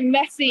a very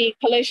messy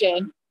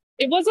collision,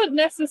 it wasn't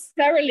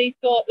necessarily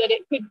thought that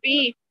it could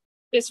be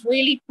this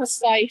really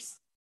precise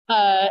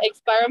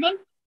experiment.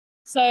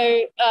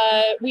 So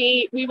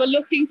we were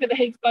looking for the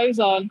Higgs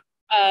boson,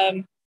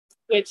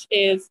 which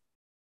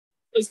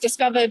was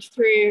discovered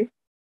through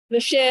the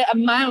sheer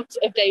amount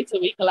of data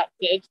we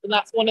collected. And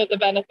that's one of the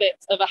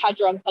benefits of a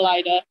Hadron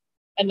Collider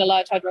and the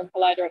Large Hadron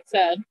Collider at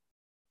CERN.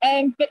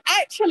 But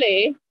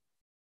actually,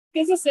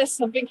 physicists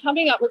have been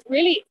coming up with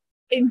really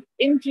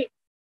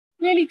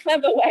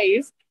clever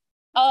ways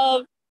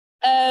of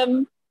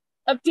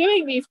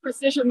doing these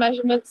precision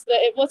measurements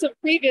that it wasn't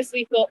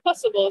previously thought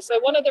possible. So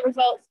one of the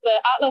results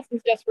that Atlas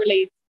has just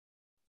released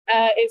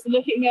is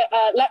looking at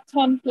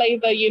lepton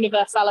flavor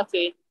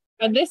universality.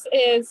 And this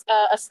is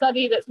a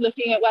study that's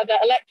looking at whether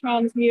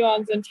electrons,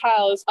 muons, and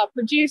taus are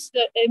produced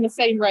in the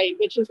same rate,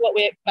 which is what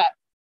we expect.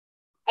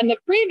 And the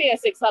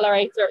previous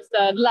accelerator at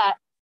CERN,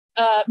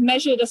 LEP,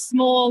 measured a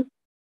small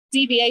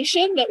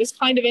deviation that was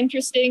kind of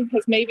interesting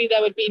because maybe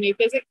there would be new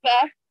physics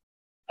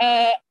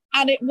there.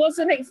 And it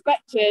wasn't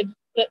expected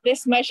that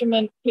this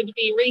measurement could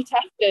be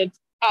retested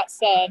at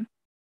CERN,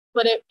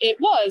 but it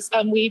was.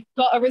 And we've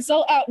got a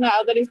result out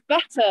now that is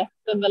better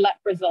than the LEP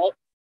result.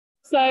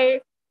 So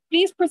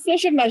these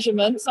precision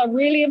measurements are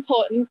really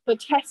important for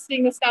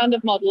testing the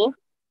standard model,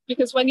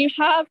 because when you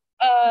have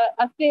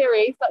a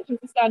theory such as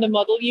the standard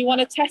model, you want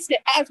to test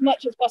it as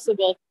much as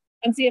possible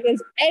and see if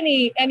there's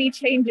any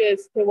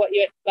changes to what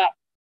you expect.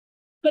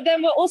 But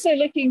then we're also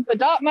looking for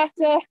dark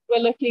matter,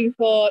 we're looking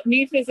for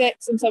new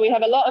physics. And so we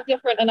have a lot of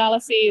different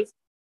analyses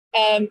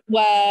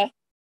where,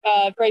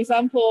 for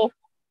example,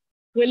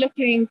 we're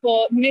looking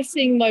for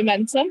missing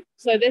momentum.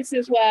 So this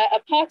is where a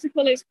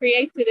particle is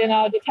created in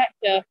our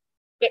detector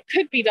that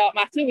could be dark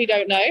matter, we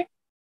don't know.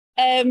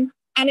 And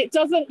it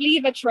doesn't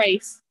leave a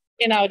trace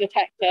in our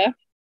detector,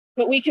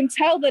 but we can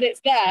tell that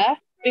it's there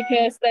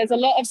because there's a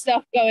lot of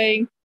stuff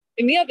going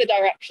in the other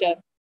direction.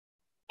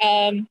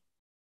 And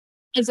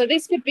so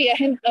this could be a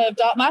hint of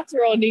dark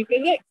matter or new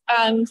physics.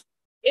 And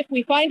if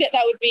we find it,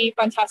 that would be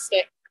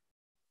fantastic.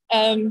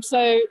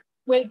 So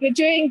we're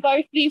doing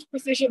both these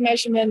precision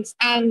measurements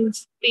and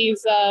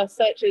these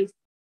searches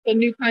for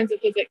new kinds of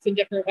physics in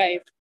different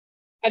ways.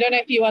 I don't know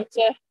if you want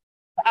to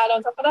add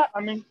on top of that.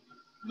 I mean,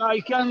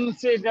 I can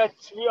say that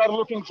we are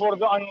looking for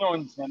the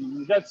unknowns. I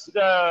mean, that's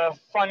the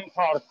fun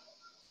part.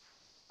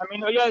 I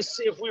mean, yes,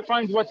 if we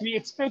find what we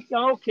expect,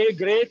 okay,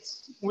 great.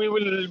 We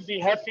will be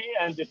happy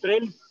and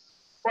thrilled.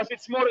 But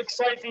it's more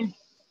exciting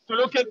to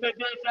look at the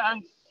data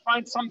and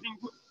find something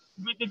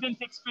we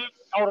didn't expect,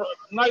 or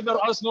neither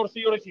us nor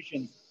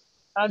theoreticians.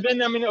 And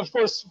then, I mean, of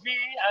course, we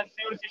and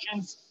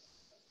theoreticians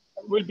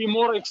will be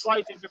more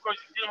excited because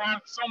they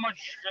have so much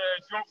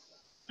job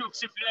to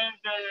explain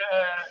the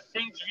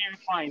things we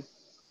find.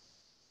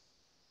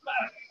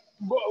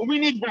 We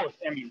need both.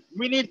 I mean,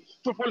 we need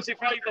to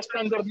falsify the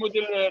standard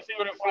model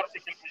theory of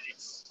particle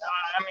physics.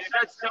 I mean,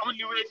 that's the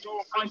only way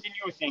to find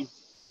new things.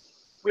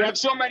 We have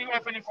so many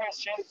open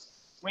questions.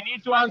 We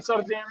need to answer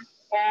them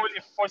all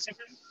if possible.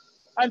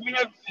 And we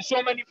have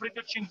so many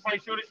predictions by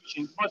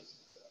theoreticians, but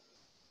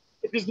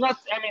it is not,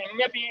 I mean,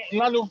 maybe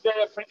none of the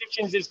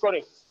predictions is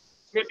correct.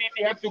 Maybe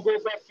they have to go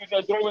back to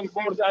the drawing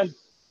board and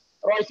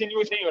write a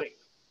new theory.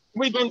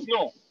 We don't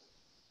know.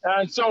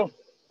 And so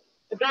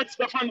that's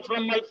the fun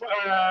from my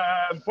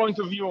point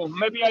of view.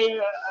 Maybe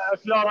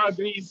Clara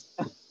agrees.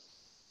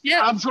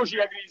 Yeah, I'm sure she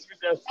agrees with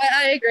that.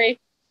 I agree.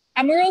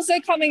 And we're also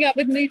coming up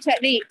with new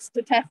techniques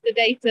to test the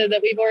data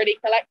that we've already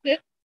collected.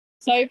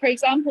 So, for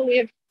example, we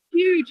have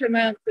huge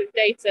amounts of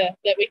data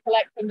that we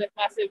collect from this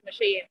massive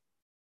machine.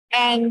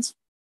 And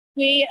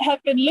we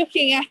have been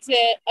looking at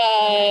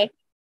it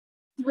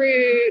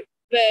through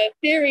the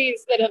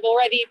theories that have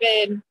already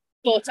been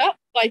thought up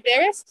by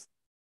theorists.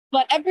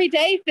 But every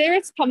day,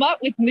 theorists come up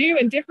with new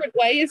and different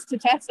ways to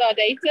test our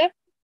data.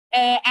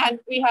 And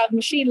we have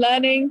machine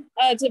learning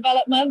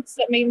developments.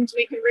 That means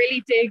we can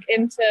really dig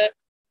into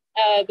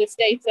this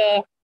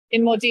data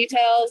in more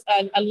details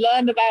and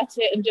learn about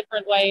it in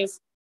different ways.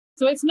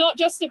 So it's not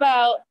just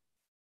about,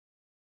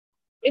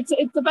 it's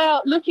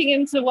about looking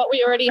into what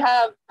we already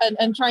have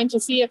and trying to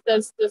see if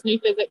there's new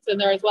physics in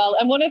there as well.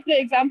 And one of the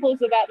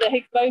examples about the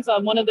Higgs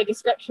boson, one of the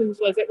descriptions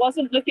was it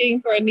wasn't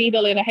looking for a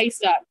needle in a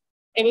haystack.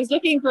 It was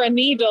looking for a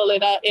needle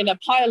in a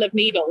pile of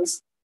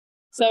needles.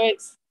 So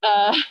it's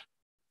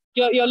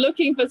you're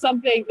looking for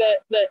something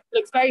that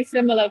looks very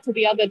similar to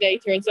the other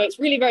data, and so it's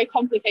really very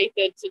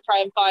complicated to try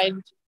and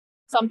find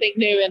something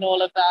new in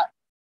all of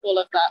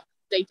that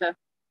data.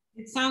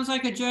 It sounds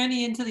like a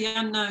journey into the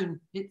unknown.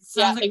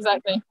 Yeah,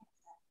 exactly.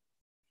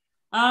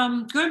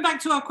 Going back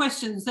to our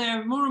questions,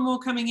 there are more and more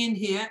coming in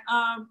here.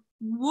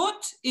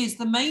 What is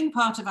the main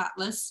part of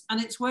Atlas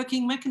and its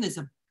working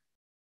mechanism?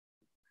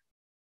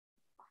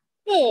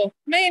 Oh,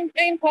 main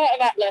part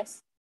of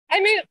Atlas.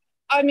 I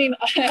mean,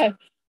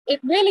 it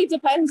really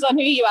depends on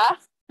who you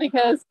ask,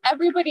 because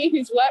everybody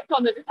who's worked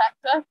on the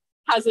detector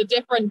has a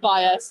different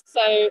bias.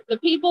 So the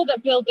people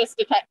that build this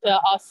detector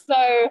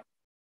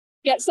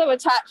get so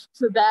attached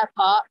to their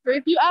part. So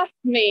if you ask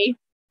me,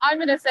 I'm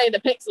going to say the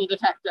pixel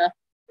detector,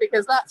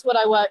 because that's what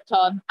I worked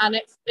on, and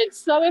it's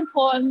so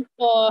important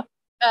for.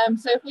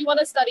 So if we want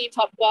to study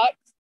top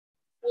quarks,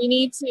 we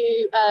need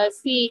to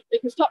see,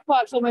 because top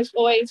quarks almost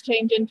always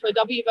change into a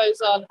W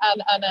boson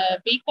and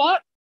a B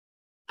quark.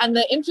 And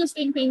the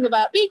interesting thing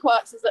about B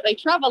quarks is that they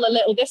travel a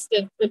little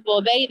distance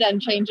before they then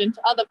change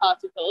into other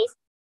particles.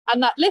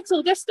 And that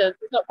little distance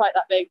is not quite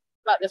that big,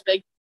 about this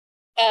big,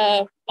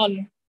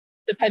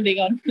 depending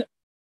on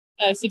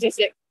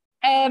statistics.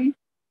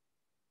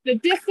 The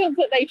distance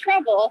that they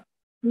travel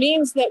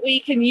means that we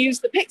can use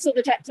the pixel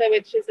detector,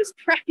 which is this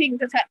tracking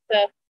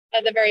detector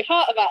at the very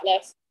heart of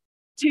Atlas,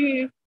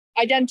 to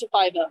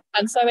identify them.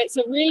 And so it's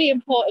a really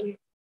important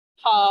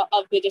part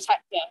of the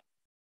detector.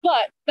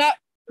 But that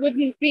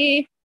wouldn't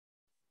be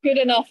good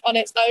enough on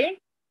its own.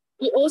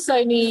 We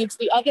also need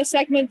the other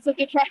segments of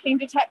the tracking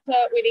detector.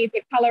 We need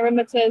the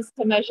calorimeters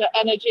to measure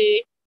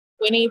energy.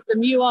 We need the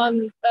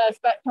muon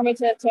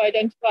spectrometer to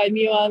identify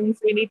muons.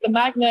 We need the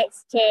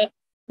magnets to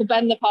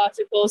bend the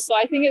particles. So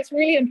I think it's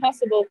really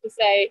impossible to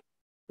say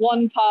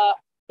one part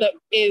that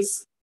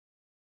is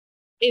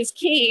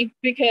key,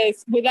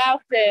 because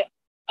without it,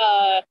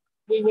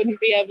 we wouldn't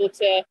be able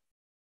to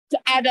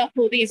add up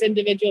all these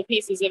individual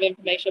pieces of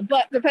information.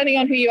 But depending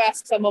on who you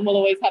ask, someone will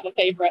always have a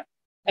favorite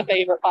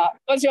part.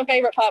 What's your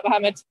favorite part,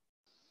 Mohammed,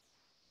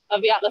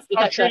 of the Atlas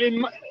detector?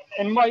 Actually,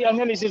 in my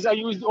analysis, I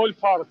used all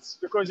parts,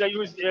 because I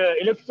used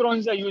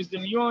electrons, I used the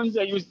muons,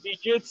 I used the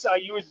jets, I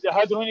used the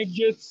hadronic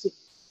jets.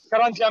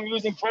 Currently, I'm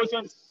using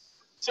photons.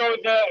 So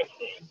the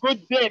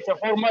good data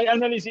for my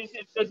analysis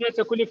is the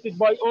data collected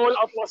by all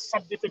Atlas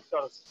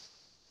sub-detectors.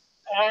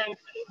 And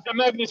the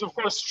magnets, of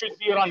course, should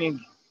be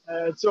running.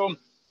 So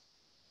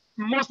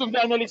most of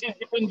the analysis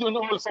depends on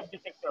all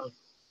sub-detectors.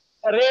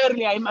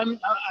 Rarely,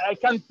 I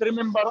can't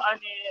remember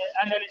any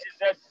analysis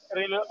that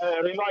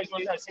relies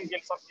on a single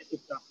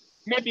sub-detector.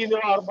 Maybe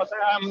there are, but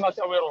I am not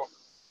aware of.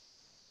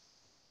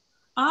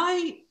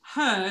 I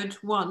heard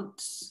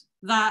once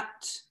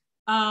that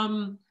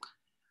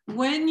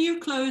when you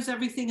close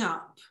everything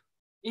up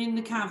in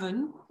the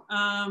cavern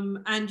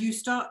and you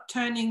start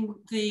turning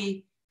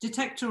the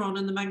detector on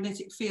in the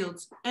magnetic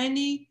fields,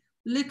 any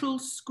little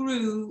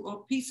screw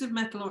or piece of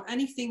metal or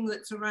anything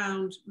that's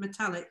around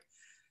metallic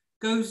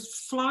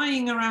goes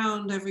flying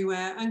around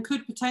everywhere and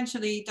could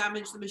potentially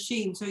damage the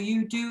machine. So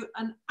you do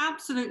an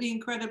absolutely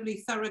incredibly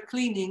thorough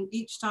cleaning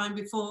each time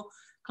before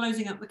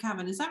closing up the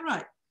cavern. Is that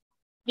right?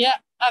 Yeah,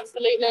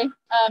 absolutely.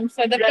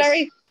 So the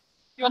Yes.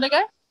 You want to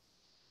go?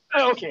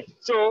 Okay,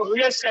 so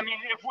yes, I mean,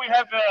 if we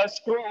have a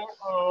screw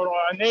or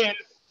a nail,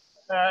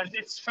 and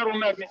it's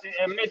ferromagnetic,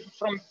 made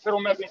from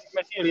ferromagnetic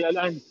material,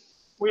 and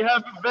we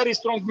have very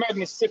strong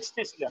magnets, 6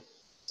 Tesla.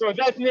 So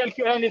that nail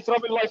can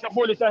travel like a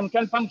bullet and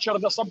can puncture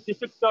the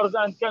sub-detectors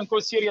and can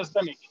cause serious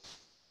damage.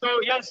 So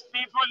yes,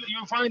 people,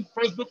 you find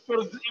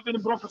postdoctors,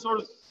 even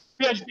professors,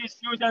 PhD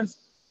students,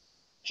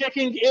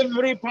 checking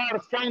every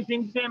part,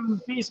 counting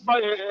them piece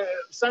by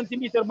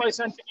centimeter by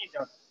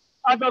centimeter.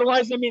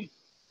 Otherwise, I mean,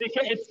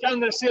 it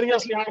can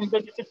seriously harm the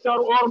detector,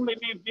 or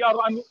maybe they are,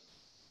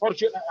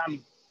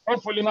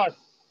 hopefully not.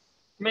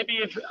 Maybe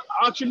if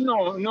actually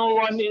no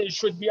one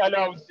should be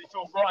allowed to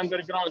go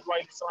underground while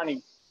it's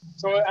running.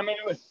 So I mean,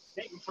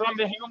 from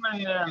the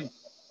human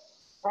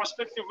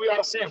perspective, we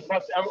are safe,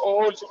 but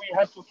also we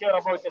have to care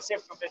about the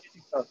safety of the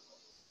detector.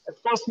 It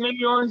costs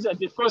millions,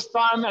 and it costs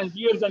time and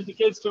years and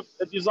decades to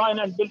design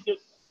and build it,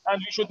 and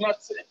we should not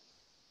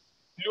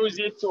lose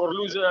it or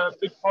lose a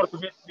big part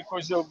of it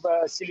because of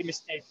a silly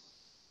mistake.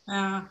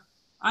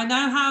 I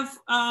now have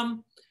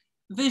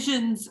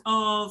visions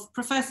of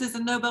professors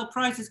and Nobel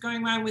Prizes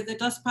going around with a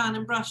dustpan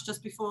and brush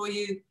just before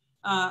you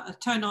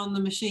turn on the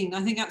machine.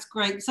 I think that's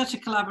great, such a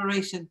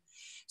collaboration.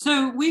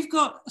 So we've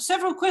got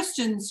several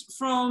questions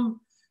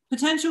from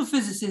potential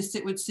physicists,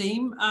 it would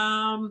seem.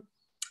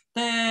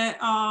 There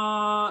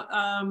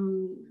are,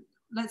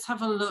 let's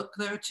have a look.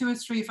 There are 2 or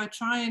 3, if I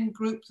try and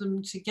group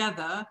them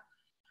together.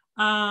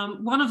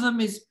 One of them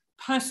is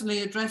personally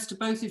addressed to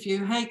both of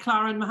you. Hey,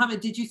 Clara and Mohammed,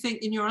 did you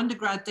think in your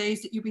undergrad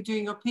days that you'd be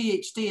doing your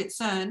PhD at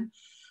CERN?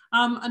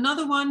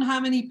 Another one,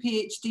 how many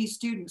PhD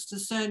students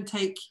does CERN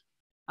take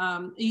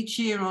each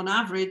year on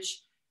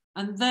average?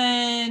 And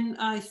then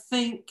I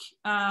think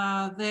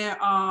there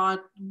are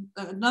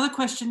another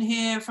question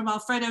here from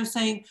Alfredo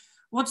saying,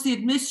 what's the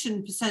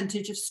admission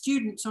percentage of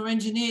students or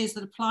engineers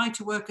that apply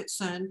to work at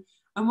CERN?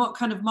 And what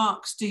kind of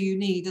marks do you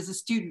need as a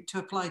student to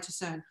apply to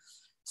CERN?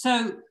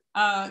 So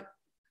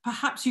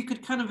perhaps you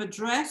could kind of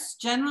address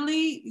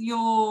generally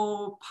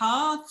your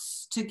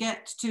paths to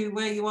get to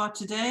where you are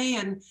today,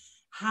 and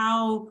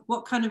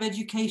what kind of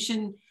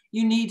education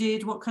you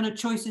needed, what kind of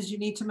choices you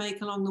need to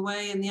make along the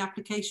way, and the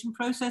application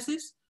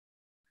processes.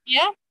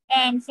 Yeah,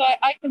 so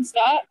I can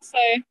start. So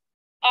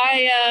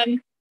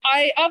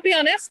I'll be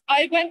honest,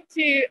 I went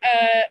to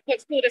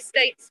what's called a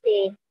state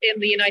school in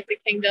the United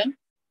Kingdom,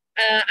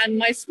 and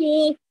my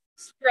school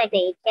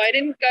struggled. So I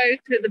didn't go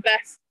to the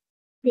best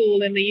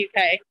school in the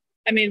UK.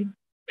 I mean,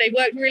 they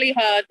worked really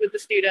hard with the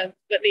students,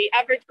 but the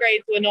average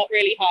grades were not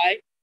really high.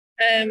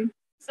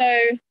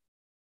 So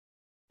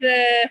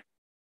the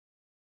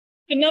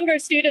number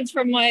of students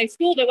from my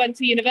school that went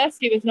to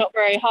university was not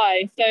very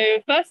high.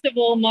 So first of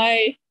all,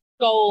 my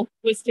goal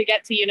was to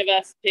get to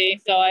university.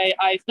 So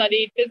I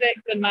studied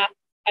physics and math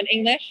and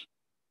English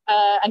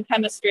and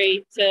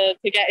chemistry to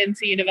get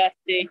into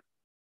university.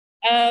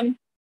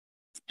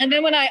 And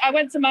then when I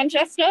went to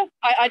Manchester,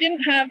 I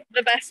didn't have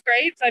the best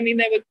grades. I mean,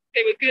 they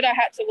were good. I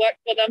had to work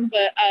for them,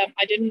 but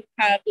I didn't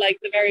have like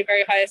the very,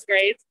 very highest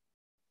grades.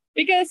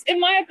 Because in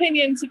my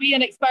opinion, to be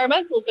an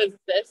experimental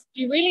physicist,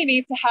 you really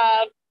need to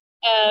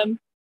have,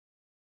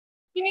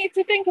 you need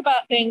to think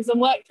about things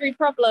and work through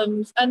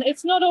problems. And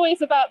it's not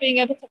always about being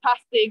able to pass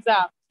the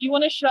exam. You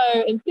want to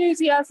show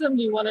enthusiasm.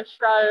 You want to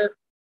show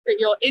that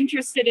you're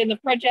interested in the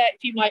project.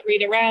 You might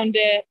read around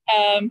it.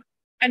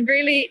 And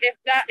really,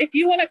 if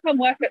you want to come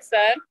work at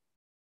CERN,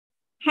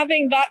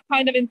 having that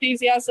kind of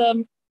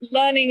enthusiasm,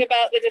 learning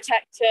about the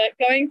detector,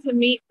 going to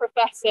meet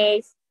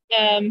professors,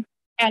 and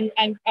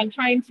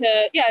trying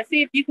to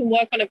see if you can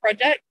work on a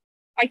project,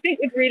 I think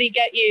would really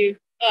get you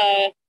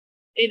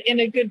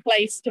in a good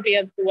place to be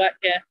able to work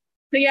here.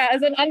 So yeah,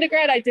 as an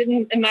undergrad, I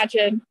didn't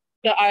imagine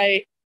that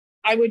I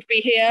would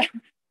be here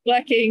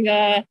working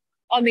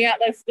on the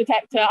Atlas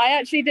detector. I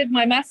actually did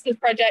my master's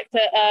project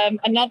at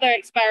another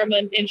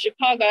experiment in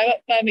Chicago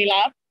at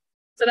Fermilab.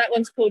 So that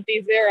one's called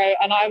D0.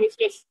 And I was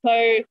just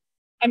so,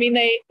 I mean,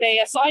 they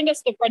assigned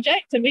us the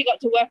project and we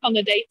got to work on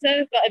the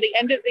data. But at the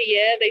end of the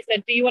year, they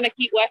said, do you want to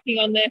keep working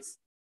on this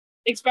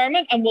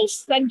experiment? And we'll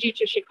send you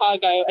to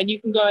Chicago and you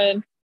can go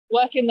and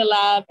work in the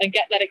lab and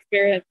get that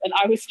experience. And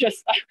I was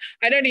just,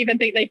 I don't even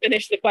think they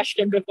finished the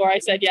question before I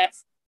said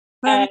yes.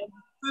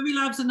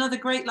 Fermilab's another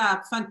great lab,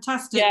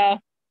 fantastic. Yeah.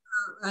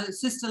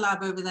 Sister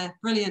lab over there,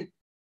 brilliant.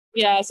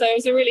 Yeah, so it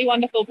was a really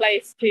wonderful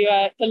place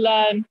to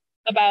learn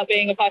about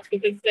being a particle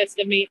physicist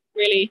and meet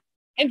really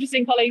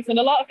interesting colleagues. And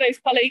a lot of those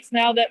colleagues,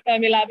 now that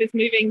Fermilab is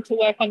moving to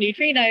work on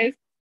neutrinos,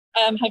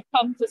 have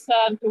come to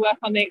CERN to work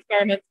on the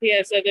experiments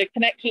here. So the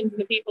connections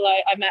and the people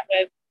I met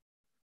with.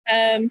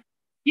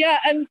 Yeah,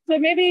 and so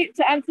maybe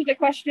to answer the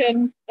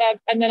question,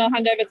 and then I'll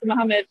hand over to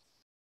Mohammed,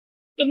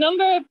 the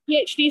number of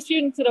PhD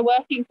students that are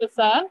working for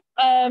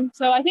CERN.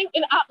 So I think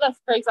in Atlas,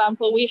 for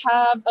example, we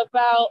have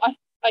about,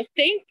 I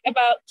think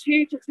about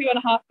 2,000 to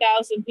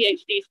 2,500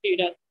 PhD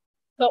students.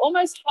 So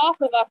almost half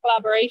of our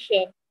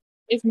collaboration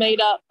is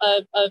made up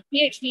of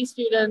PhD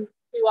students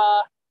who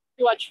are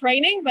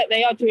training, but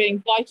they are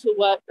doing vital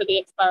work for the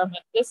experiment.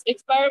 This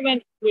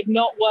experiment would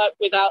not work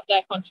without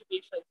their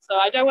contribution. So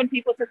I don't want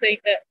people to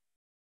think that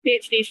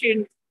PhD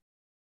students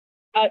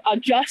are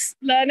just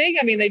learning.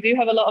 I mean, they do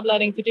have a lot of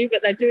learning to do,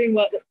 but they're doing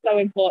work that's so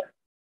important.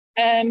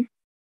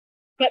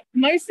 But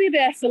mostly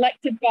they're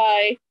selected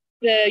by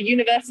the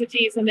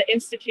universities and the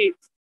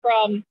institutes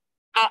from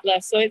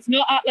Atlas. So it's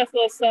not Atlas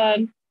or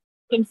CERN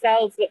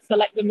themselves that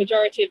select the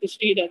majority of the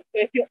students.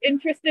 So if you're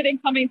interested in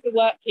coming to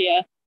work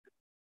here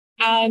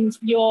and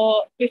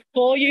you're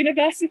before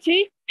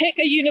university, pick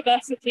a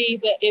university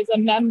that is a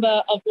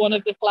member of one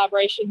of the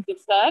collaborations of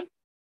CERN,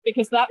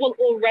 because that will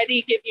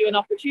already give you an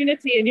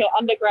opportunity in your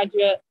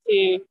undergraduate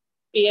to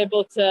be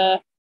able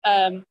to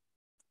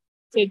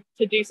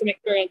do some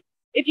experience.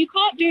 If you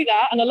can't do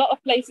that, and a lot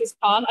of places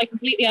can't, I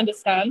completely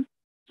understand,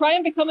 try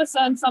and become a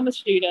CERN summer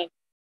student.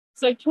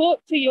 So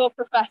talk to your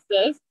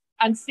professors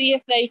and see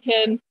if they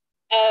can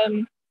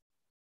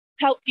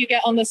help you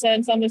get on the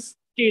CERN summer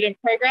student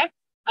program.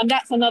 And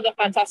that's another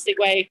fantastic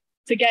way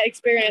to get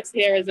experience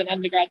here as an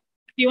undergrad.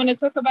 Do you want to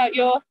talk about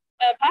your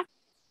path?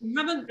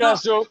 Yeah,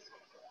 so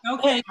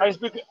okay.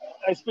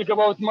 I speak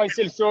about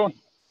myself. So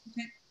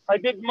Okay. I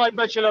did my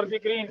bachelor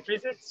degree in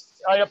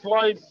physics. I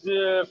applied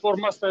for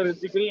master's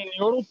degree in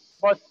Europe,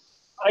 but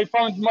I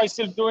found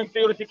myself doing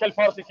theoretical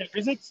particle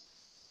physics.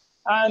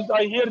 And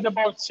I heard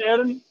about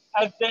CERN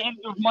at the end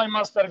of my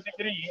master's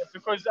degree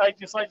because I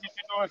decided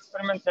to do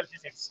experimental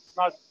physics,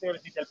 not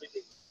theoretical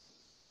physics.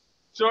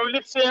 So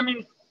let's say, I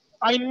mean,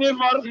 I never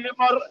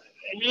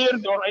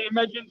heard or I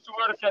imagined to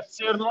work at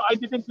CERN. I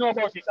didn't know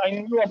about it. I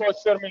knew about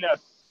Fermilab.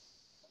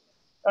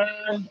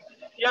 And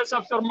yes,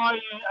 after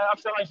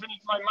I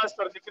finished my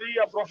master's degree,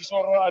 a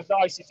professor at the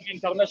ICHEP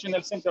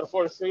International Center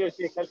for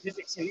Theoretical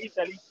Physics in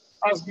Italy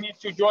asked me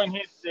to join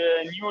his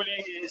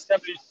newly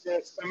established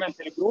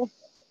experimental group.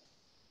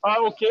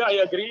 Okay, I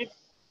agreed.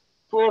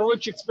 For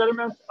which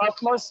experiment?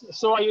 Atlas.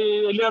 So I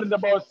learned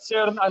about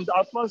CERN and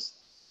Atlas.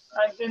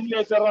 And then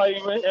later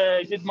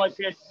I did my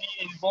PhD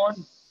in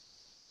Bonn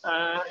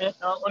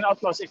on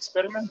Atlas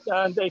experiment.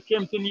 And I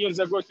came 10 years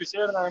ago to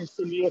CERN and I'm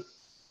still here.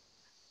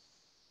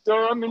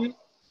 So, I mean.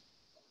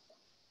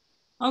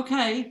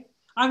 Okay.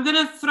 I'm going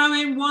to throw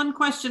in one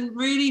question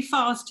really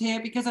fast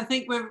here because I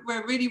think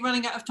we're really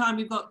running out of time.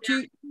 We've got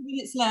 2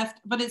 minutes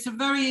left, but it's a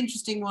very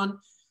interesting one.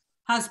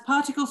 Has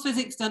particle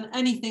physics done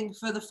anything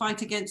for the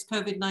fight against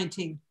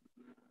COVID-19?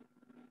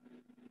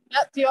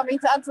 Do you want me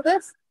to answer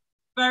this?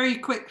 Very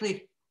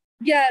quickly.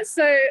 Yeah,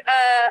 so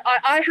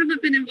I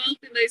haven't been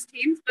involved in those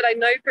teams, but I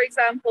know, for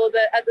example,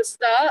 that at the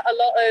start, a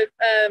lot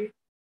of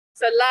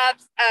so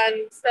labs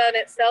and CERN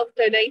itself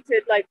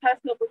donated like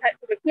personal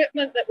protective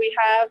equipment that we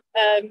have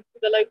to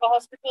the local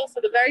hospital.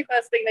 So the very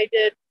first thing they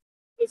did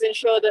was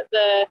ensure that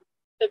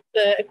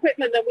the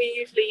equipment that we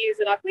usually use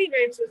in our clean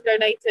rooms was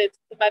donated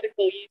to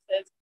medical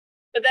users.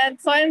 But then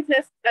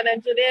scientists and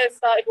engineers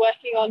started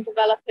working on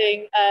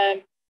developing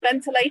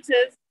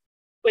ventilators,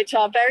 which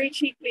are very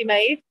cheaply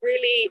made,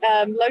 really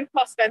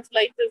low-cost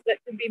ventilators that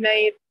can be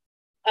made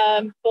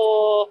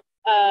for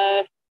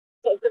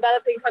sort of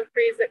developing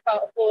countries that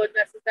can't afford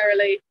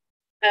necessarily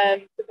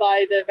to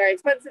buy the very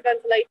expensive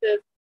ventilators.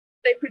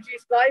 They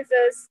produce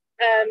visors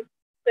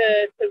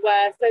to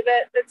wear. So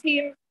the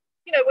team,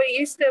 you know, we're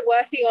used to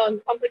working on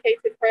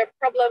complicated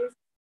problems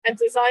and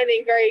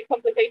designing very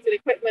complicated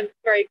equipment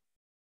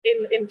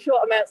in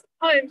short amounts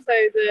of time. So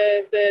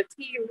the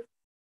team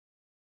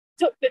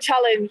took the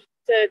challenge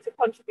to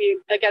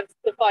contribute against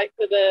the fight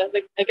for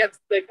against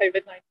the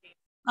COVID-19.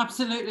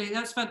 Absolutely,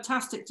 that's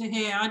fantastic to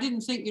hear. I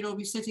didn't think you'd all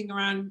be sitting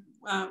around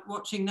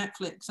watching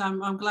Netflix.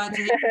 I'm glad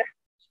to hear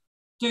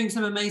doing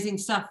some amazing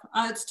stuff.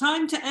 It's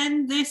time to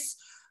end this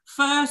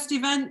first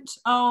event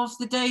of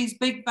the day's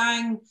Big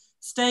Bang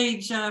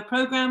Stage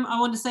program. I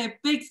want to say a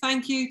big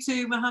thank you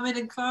to Mohammed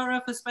and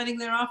Clara for spending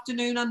their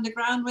afternoon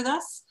underground with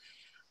us.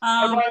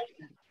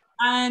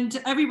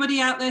 And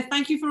everybody out there,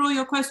 thank you for all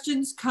your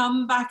questions.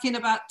 Come back in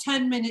about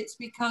 10 minutes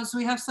because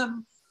we have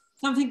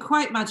something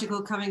quite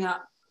magical coming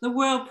up. The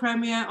world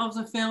premiere of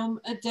the film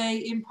A Day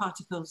in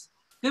Particles.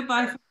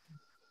 Goodbye.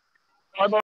 Bye-bye.